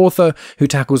with an author who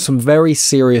tackles some very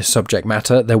serious subject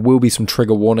matter. There will be some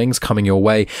trigger warnings coming your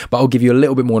way, but I'll give you a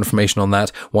little bit more information on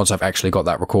that once I've actually got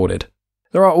that recorded.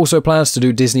 There are also plans to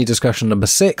do Disney discussion number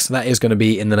 6. That is going to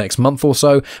be in the next month or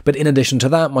so. But in addition to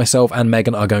that, myself and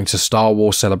Megan are going to Star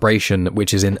Wars Celebration,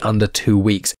 which is in under 2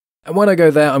 weeks. And when I go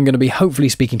there, I'm going to be hopefully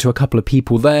speaking to a couple of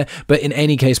people there, but in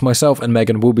any case, myself and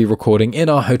Megan will be recording in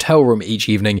our hotel room each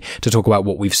evening to talk about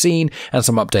what we've seen and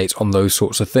some updates on those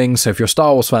sorts of things, so if you're a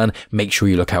Star Wars fan, make sure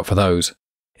you look out for those.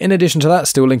 In addition to that,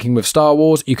 still linking with Star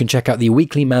Wars, you can check out the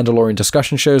weekly Mandalorian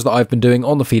discussion shows that I've been doing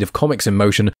on the feed of Comics in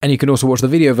Motion, and you can also watch the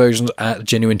video versions at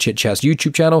Genuine Chit-Chat's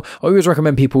YouTube channel. I always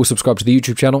recommend people subscribe to the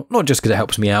YouTube channel, not just because it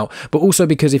helps me out, but also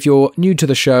because if you're new to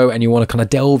the show and you want to kind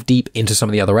of delve deep into some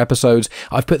of the other episodes,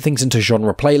 I've put things into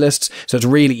genre playlists, so it's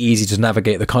really easy to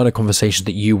navigate the kind of conversations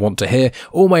that you want to hear.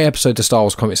 All my episodes of Star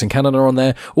Wars Comics in Canon are on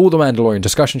there, all the Mandalorian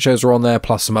discussion shows are on there,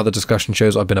 plus some other discussion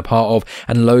shows I've been a part of,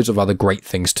 and loads of other great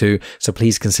things too, so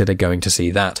please consider going to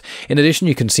see that. In addition,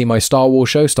 you can see my Star Wars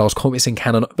show, Star Wars Comics in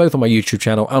Canon, both on my YouTube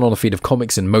channel and on the feed of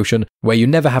Comics in Motion, where you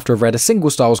never have to have read a single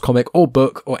Star Wars comic or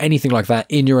book or anything like that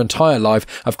in your entire life.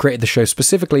 I've created the show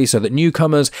specifically so that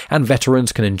newcomers and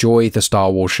veterans can enjoy the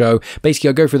Star Wars show. Basically,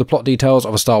 I go through the plot details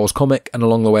of a Star Wars comic, and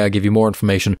along the way I give you more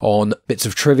information on bits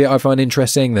of trivia I find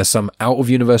interesting. There's some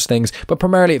out-of-universe things, but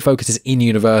primarily it focuses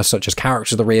in-universe, such as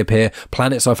characters that reappear,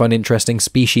 planets I find interesting,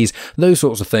 species, those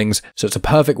sorts of things, so it's a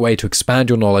perfect way to expand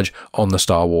your knowledge on the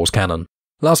Star Wars canon.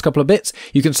 Last couple of bits,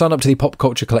 you can sign up to the Pop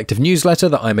Culture Collective newsletter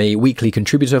that I'm a weekly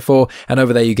contributor for, and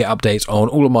over there you get updates on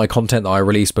all of my content that I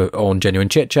release, but on Genuine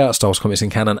Chit-Chat, Star Wars Comics in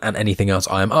Canon, and anything else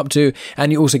I am up to,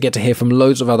 and you also get to hear from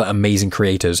loads of other amazing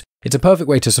creators. It's a perfect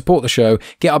way to support the show,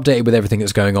 get updated with everything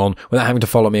that's going on, without having to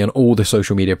follow me on all the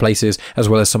social media places, as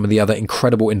well as some of the other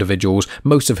incredible individuals,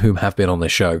 most of whom have been on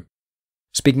this show.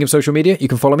 Speaking of social media, you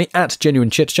can follow me at Genuine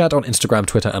Chit-Chat on Instagram,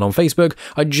 Twitter, and on Facebook.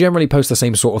 I generally post the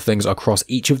same sort of things across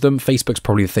each of them. Facebook's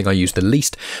probably the thing I use the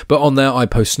least, but on there I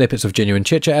post snippets of Genuine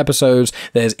Chit-Chat episodes.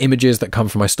 There's images that come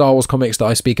from my Star Wars comics that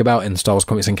I speak about in Star Wars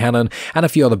Comics in Canon, and a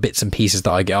few other bits and pieces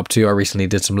that I get up to. I recently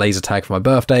did some laser tag for my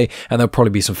birthday, and there'll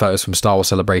probably be some photos from Star Wars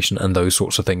Celebration and those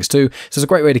sorts of things too. So it's a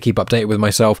great way to keep updated with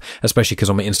myself, especially because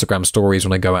on my Instagram stories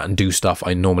when I go out and do stuff,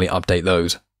 I normally update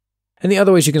those. And the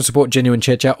other ways you can support Genuine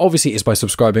Chit-Chat obviously is by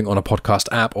subscribing on a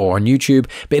podcast app or on YouTube,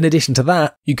 but in addition to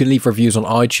that, you can leave reviews on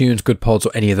iTunes, Good Pods,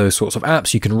 or any of those sorts of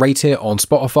apps. You can rate it on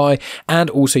Spotify,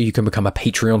 and also you can become a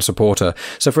Patreon supporter.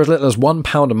 So for as little as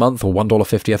 £1 a month, or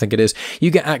 $1.50 I think it is, you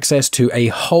get access to a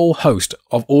whole host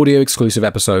of audio-exclusive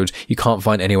episodes you can't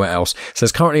find anywhere else. So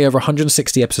there's currently over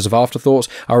 160 episodes of Afterthoughts.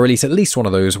 I'll release at least one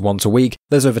of those once a week.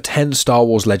 There's over 10 Star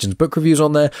Wars Legends book reviews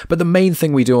on there, but the main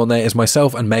thing we do on there is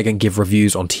myself and Megan give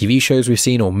reviews on TV shows we've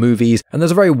seen or movies, and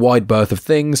there's a very wide berth of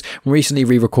things. We recently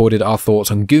re-recorded our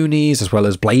thoughts on Goonies, as well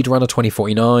as Blade Runner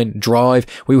 2049, Drive.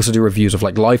 We also do reviews of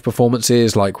live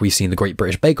performances, like we've seen the Great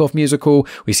British Bake Off musical,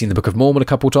 we've seen the Book of Mormon a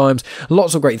couple times,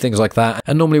 lots of great things like that.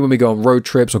 And normally when we go on road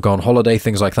trips or go on holiday,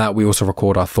 things like that, we also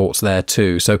record our thoughts there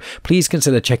too. So please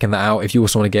consider checking that out if you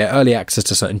also want to get early access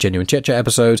to certain Genuine Chit-Chat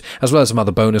episodes, as well as some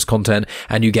other bonus content,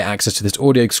 and you get access to this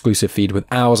audio exclusive feed with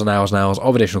hours and hours and hours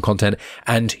of additional content,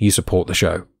 and you support the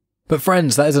show. But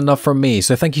friends, that is enough from me,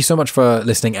 so thank you so much for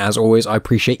listening as always. I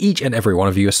appreciate each and every one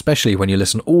of you, especially when you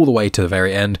listen all the way to the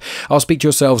very end. I'll speak to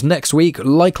yourselves next week,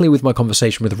 likely with my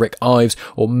conversation with Rick Ives,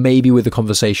 or maybe with the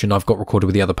conversation I've got recorded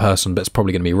with the other person, but it's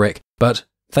probably going to be Rick. But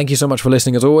thank you so much for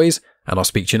listening as always, and I'll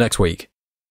speak to you next week.